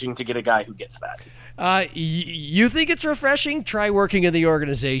refreshing to get a guy who gets that. You think it's refreshing? Try working in the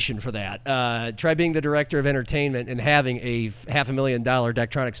organization for that. Try being the director of entertainment and having a $500,000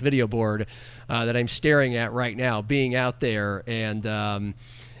 Daktronics video board that I'm staring at right now, being out there, and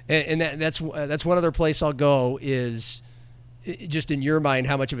that's one other place I'll go is just in your mind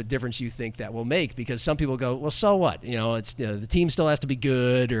how much of a difference you think that will make, because some people go, well, so what? It's the team still has to be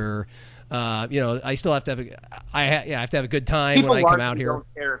good, or I still have to have I have to have a good time people when I come out here.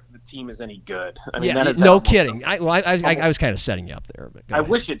 Don't care if the team is any good. I mean, no kidding. I was kind of setting you up there, but I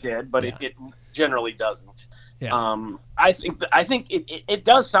wish it did, but it generally doesn't. Yeah. I think it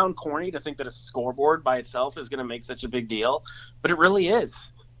does sound corny to think that a scoreboard by itself is going to make such a big deal, but it really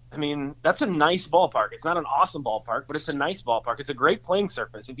is. I mean, that's a nice ballpark. It's not an awesome ballpark, but it's a nice ballpark. It's a great playing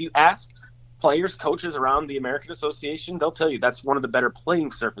surface. If you ask players, coaches around the American Association, they'll tell you that's one of the better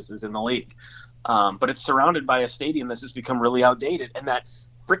playing surfaces in the league. But it's surrounded by a stadium that's just become really outdated. And that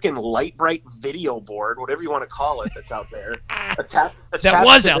freaking light bright video board, whatever you want to call it, that's out there. Attached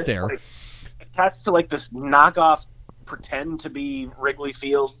to like this knockoff, pretend to be Wrigley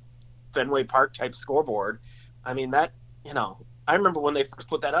Field, Fenway Park type scoreboard. I mean, that, I remember when they first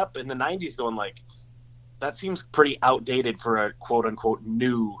put that up in the 90s going like, that seems pretty outdated for a quote unquote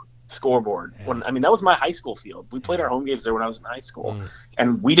new scoreboard. Yeah. That was my high school field. We played our home games there when I was in high school.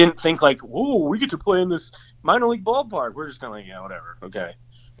 And we didn't think like, whoa, we get to play in this minor league ballpark. We're just kind of like, yeah, whatever. Okay.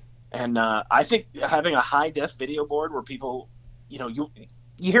 And I think having a high def video board where people, you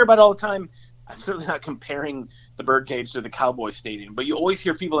hear about it all the time. I'm certainly not comparing the Birdcage to the Cowboys Stadium, but you always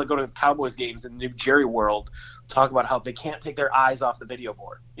hear people that go to the Cowboys games in the new Jerry World talk about how they can't take their eyes off the video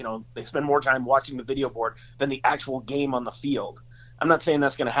board. They spend more time watching the video board than the actual game on the field. I'm not saying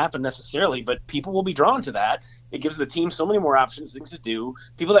that's going to happen necessarily, but people will be drawn to that. It gives the team so many more options, things to do.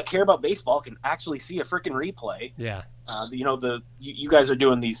 People that care about baseball can actually see a freaking replay. Yeah. You guys are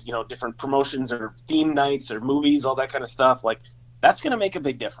doing these, different promotions or theme nights or movies, all that kind of stuff. Like, that's going to make a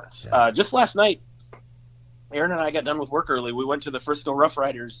big difference. Yeah. Just last night, Aaron and I got done with work early. We went to the Frisco Rough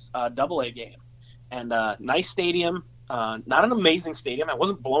Riders AA game. And nice stadium, not an amazing stadium. I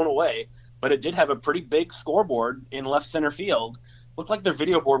wasn't blown away, but it did have a pretty big scoreboard in left center field. Looked like their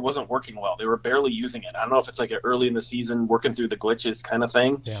video board wasn't working well. They were barely using it. I don't know if it's like an early in the season working through the glitches kind of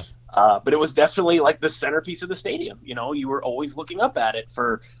thing. Yeah. But it was definitely like the centerpiece of the stadium. You were always looking up at it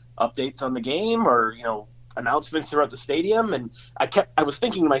for updates on the game or, announcements throughout the stadium. And I was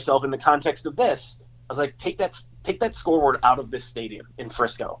thinking to myself in the context of this, I was like, take that scoreboard out of this stadium in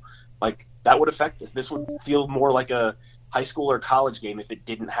Frisco. Like, that would affect this. This would feel more like a high school or college game if it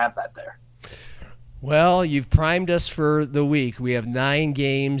didn't have that there. Well, you've primed us for the week. We have 9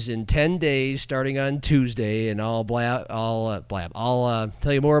 games in 10 days starting on Tuesday, and I'll tell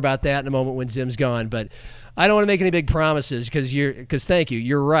you more about that in a moment when Zim's gone. But I don't want to make any big promises because thank you.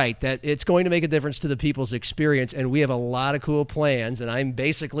 You're right that it's going to make a difference to the people's experience, and we have a lot of cool plans, and I'm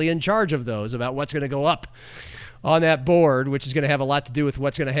basically in charge of those about what's going to go up on that board, which is going to have a lot to do with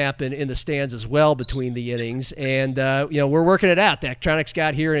what's going to happen in the stands as well between the innings. And, we're working it out. Daktronics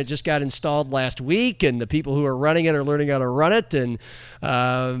got here, and it just got installed last week, and the people who are running it are learning how to run it. And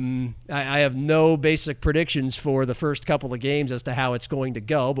I have no basic predictions for the first couple of games as to how it's going to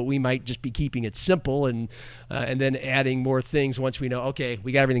go, but we might just be keeping it simple and then adding more things once we know, okay,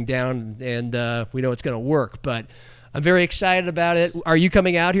 we got everything down and we know it's going to work. But I'm very excited about it. Are you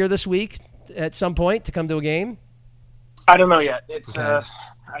coming out here this week at some point to come to a game? I don't know yet. It's okay.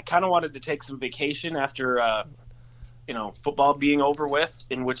 I kind of wanted to take some vacation after football being over with,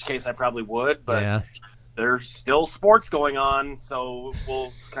 in which case I probably would, but yeah. There's still sports going on, so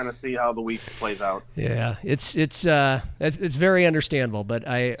we'll kind of see how the week plays out. Yeah, it's very understandable, but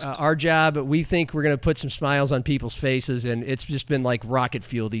our job, we think we're going to put some smiles on people's faces, and it's just been like rocket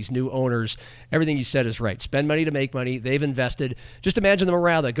fuel. These new owners, everything you said is right. Spend money to make money. They've invested. Just imagine the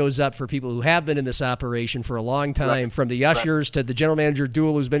morale that goes up for people who have been in this operation for a long time, right. From the ushers to the general manager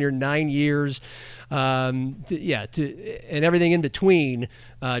Duel, who's been here 9 years, and everything in between.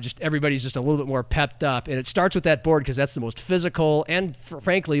 Just everybody's just a little bit more pepped up, and it starts with that board because that's the most physical and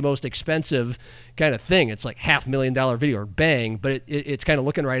frankly most expensive kind of thing. It's like $500,000 video or bang, but it's kind of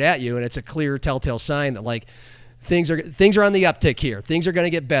looking right at you, and it's a clear telltale sign that like things are on the uptick here. Things are going to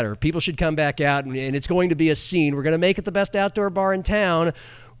get better. People should come back out, and it's going to be a scene. We're going to make it the best outdoor bar in town.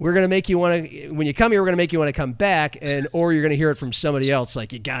 We're going to make you want to, when you come here, we're going to make you want to come back, or you're going to hear it from somebody else,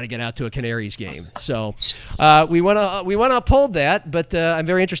 like you got to get out to a Canaries game. So we want to uphold that, but I'm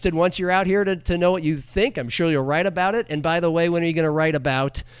very interested once you're out here to know what you think. I'm sure you'll write about it. And by the way, when are you going to write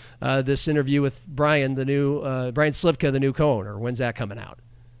about this interview with Brian, Brian Slipka, the new co-owner? When's that coming out?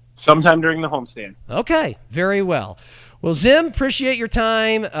 Sometime during the homestand. Okay, very well. Well, Zim, appreciate your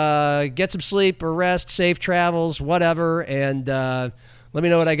time. Get some sleep or rest, safe travels, whatever, and let me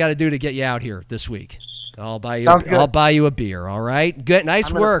know what I got to do to get you out here this week. I'll buy you a beer. All right. Good.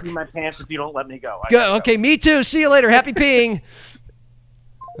 Nice work. I'm gonna pee my pants if you don't let me go. Good. Okay. Me too. See you later. Happy peeing.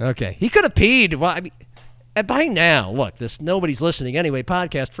 Okay. He could have peed. Well, I mean, by now, look, this Nobody's Listening Anyway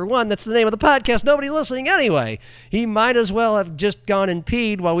podcast, for one, that's the name of the podcast. Nobody listening anyway. He might as well have just gone and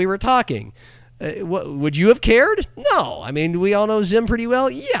peed while we were talking. Would you have cared? No. I mean, we all know Zim pretty well.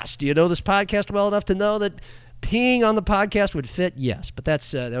 Yes. Do you know this podcast well enough to know that peeing on the podcast would fit? Yes, but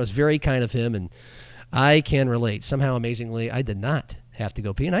that was very kind of him, and I can relate. Somehow, amazingly, I did not have to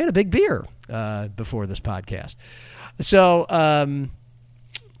go pee, and I had a big beer before this podcast. So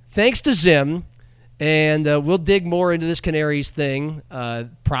thanks to Zim, and we'll dig more into this Canaries thing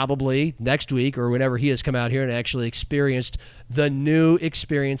probably next week or whenever he has come out here and actually experienced the new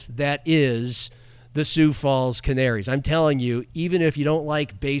experience that is the Sioux Falls Canaries. I'm telling you, even if you don't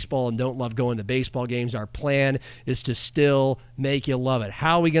like baseball and don't love going to baseball games, our plan is to still make you love it.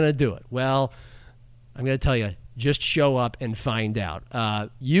 How are we going to do it? Well, I'm going to tell you, just show up and find out.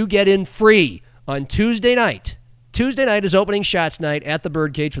 You get in free on Tuesday night. Tuesday night is opening shots night at the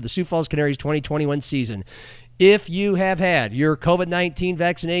Birdcage for the Sioux Falls Canaries 2021 season. If you have had your COVID-19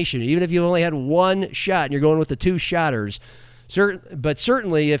 vaccination, even if you only had one shot and you're going with the two shotters, but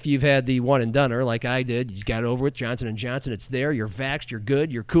certainly if you've had the one and doneer like I did, you got it over with Johnson & Johnson, it's there, you're vaxxed, you're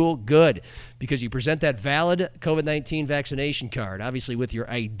good, you're cool, good, because you present that valid COVID-19 vaccination card, obviously with your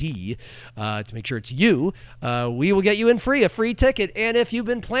ID, to make sure it's you. We will get you in free, a free ticket, and if you've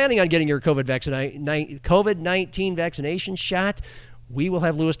been planning on getting your COVID-19 vaccination shot, we will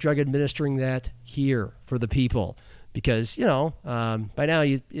have Lewis Drug administering that here for the people, because, by now,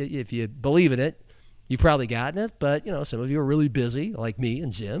 if you believe in it, you've probably gotten it, but, some of you are really busy, like me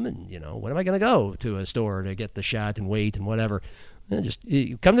and Zim, and, when am I going to go to a store to get the shot and wait and whatever? Just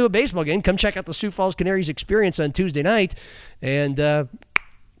you come to a baseball game, come check out the Sioux Falls Canaries experience on Tuesday night, and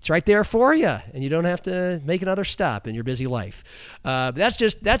it's right there for you, and you don't have to make another stop in your busy life. That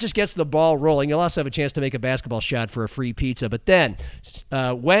just gets the ball rolling. You'll also have a chance to make a basketball shot for a free pizza. But then,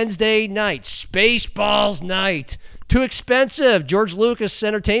 Wednesday night, Spaceballs night. Too expensive. George Lucas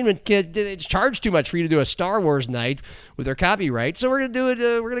Entertainment it's charged too much for you to do a Star Wars night with their copyright. So we're going to do it.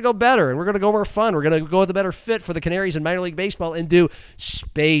 We're going to go better, and we're going to go more fun. We're going to go with a better fit for the Canaries in minor league baseball and do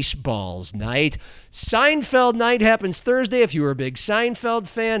Spaceballs night. Seinfeld night happens Thursday if you were a big Seinfeld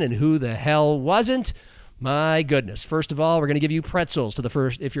fan, and who the hell wasn't? My goodness. First of all, we're going to give you pretzels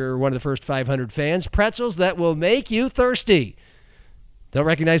if you're one of the first 500 fans. Pretzels that will make you thirsty. Don't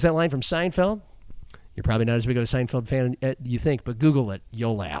recognize that line from Seinfeld? You're probably not as big of a Seinfeld fan as you think, but Google it.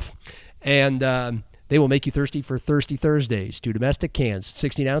 You'll laugh. And they will make you thirsty for Thirsty Thursdays. 2 domestic cans,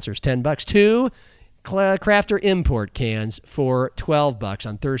 16 ounces, $10. 2 Crafter import cans for $12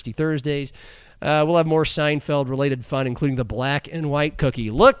 on Thirsty Thursdays. We'll have more Seinfeld-related fun, including the black and white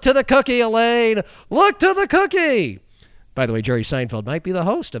cookie. Look to the cookie, Elaine! Look to the cookie! By the way, Jerry Seinfeld might be the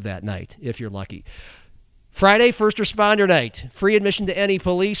host of that night, if you're lucky. Friday, first responder night. Free admission to any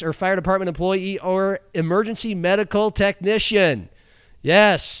police or fire department employee or emergency medical technician.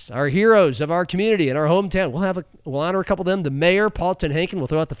 Yes, our heroes of our community and our hometown. We'll honor a couple of them. The mayor, Paul Tenhanken, will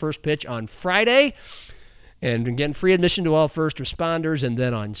throw out the first pitch on Friday. And again, free admission to all first responders. And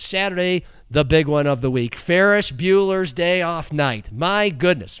then on Saturday, the big one of the week, Ferris Bueller's Day Off Night. My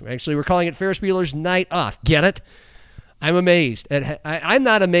goodness. Actually, we're calling it Ferris Bueller's Night Off. Get it? I'm amazed. I'm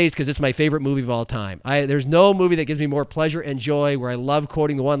not amazed because it's my favorite movie of all time. There's no movie that gives me more pleasure and joy, where I love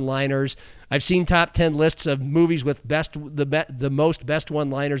quoting the one-liners. I've seen top 10 lists of movies with the most best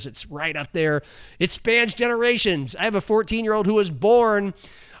one-liners. It's right up there. It spans generations. I have a 14-year-old who was born,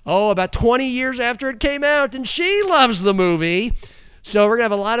 about 20 years after it came out, and she loves the movie. So we're going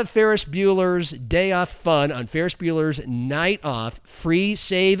to have a lot of Ferris Bueller's Day Off fun on Ferris Bueller's Night Off. Free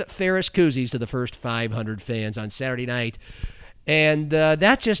Save Ferris koozies to the first 500 fans on Saturday night. And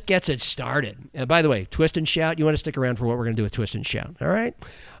that just gets it started. And by the way, Twist and Shout, you want to stick around for what we're going to do with Twist and Shout, all right?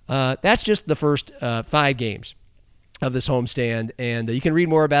 That's just the first 5 games of this homestand. And you can read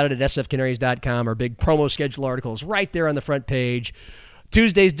more about it at sfcanaries.com. Our big promo schedule article is right there on the front page.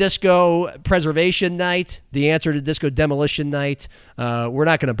 Tuesday's Disco Preservation Night, the answer to Disco Demolition Night. We're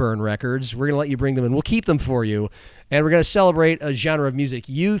not going to burn records. We're going to let you bring them in. We'll keep them for you. And we're going to celebrate a genre of music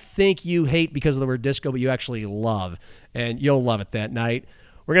you think you hate because of the word disco, but you actually love. And you'll love it that night.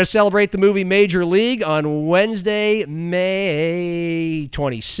 We're going to celebrate the movie Major League on Wednesday, May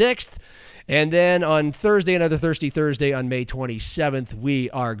 26th. And then on Thursday, another Thirsty Thursday on May 27th, we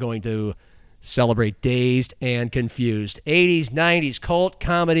are going to celebrate Dazed and Confused. 80s, 90s cult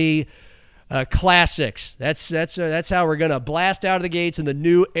comedy classics. That's how we're going to blast out of the gates in the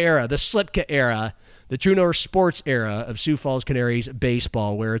new era, the Slipka era, the True North Sports era of Sioux Falls Canaries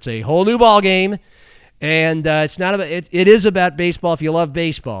baseball, where it's a whole new ball game. And it's not about it is about baseball if you love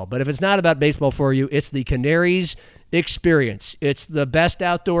baseball. But if it's not about baseball for you, it's the Canaries experience. It's the best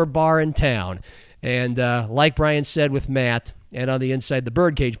outdoor bar in town. And like Brian said with Matt, and on the Inside the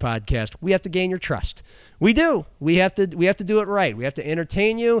Birdcage podcast, we have to gain your trust. We do. We have to do it right. We have to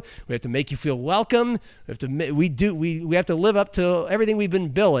entertain you. We have to make you feel welcome. We have to live up to everything we've been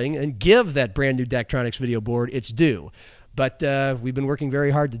billing and give that brand new Daktronics video board its due. But we've been working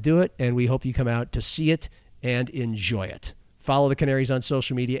very hard to do it, and we hope you come out to see it and enjoy it. Follow the Canaries on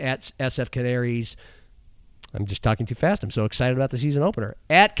social media at SF Canaries. I'm just talking too fast. I'm so excited about the season opener.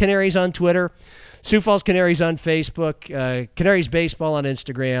 At Canaries on Twitter, Sioux Falls Canaries on Facebook, Canaries Baseball on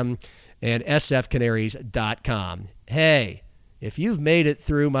Instagram, and sfcanaries.com. Hey, if you've made it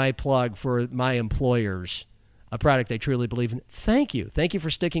through my plug for my employers, a product I truly believe in, thank you. Thank you for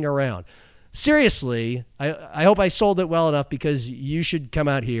sticking around. Seriously, I hope I sold it well enough, because you should come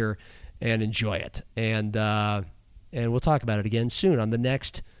out here and enjoy it. And we'll talk about it again soon on the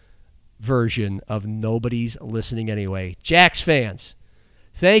next version of Nobody's Listening Anyway. Jacks fans,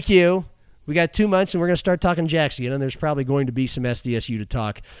 thank you. We got 2 months, and we're going to start talking Jacks again, and there's probably going to be some SDSU to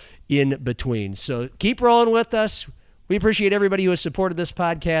talk in between. So keep rolling with us. We appreciate everybody who has supported this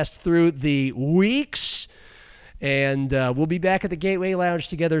podcast through the weeks. And we'll be back at the Gateway Lounge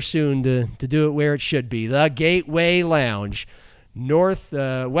together soon to do it where it should be. The Gateway Lounge, West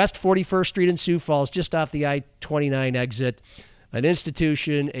 41st Street in Sioux Falls, just off the I-29 exit. An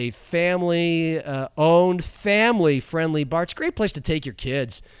institution, a family-owned, family-friendly bar. It's a great place to take your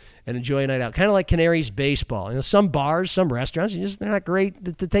kids and enjoy a night out, kind of like Canaries baseball. You know, some bars, some restaurants, they're not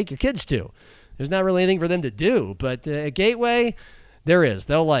great to take your kids to. There's not really anything for them to do. But at Gateway, there is.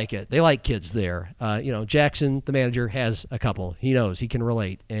 They'll like it. They like kids there. Jackson, the manager, has a couple. He knows. He can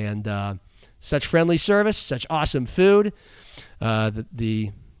relate. And such friendly service, such awesome food.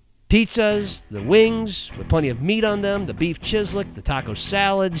 The pizzas, the wings with plenty of meat on them, the beef chislic, the taco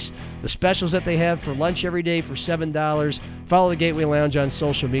salads, the specials that they have for lunch every day for $7. Follow the Gateway Lounge on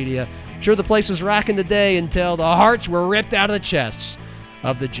social media. I'm sure the place was rocking today until the hearts were ripped out of the chests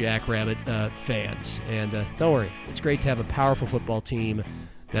of the Jackrabbit fans. And don't worry, it's great to have a powerful football team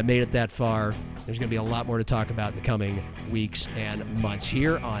that made it that far. There's going to be a lot more to talk about in the coming weeks and months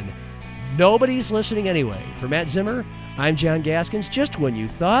here on Nobody's Listening Anyway. For Matt Zimmer, I'm John Gaskins. Just when you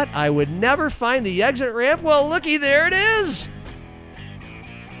thought I would never find the exit ramp, well, looky, there it is.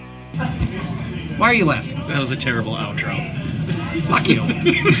 Why are you laughing? That was a terrible outro. Fuck you.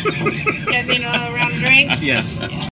 Casino round drink? Yes.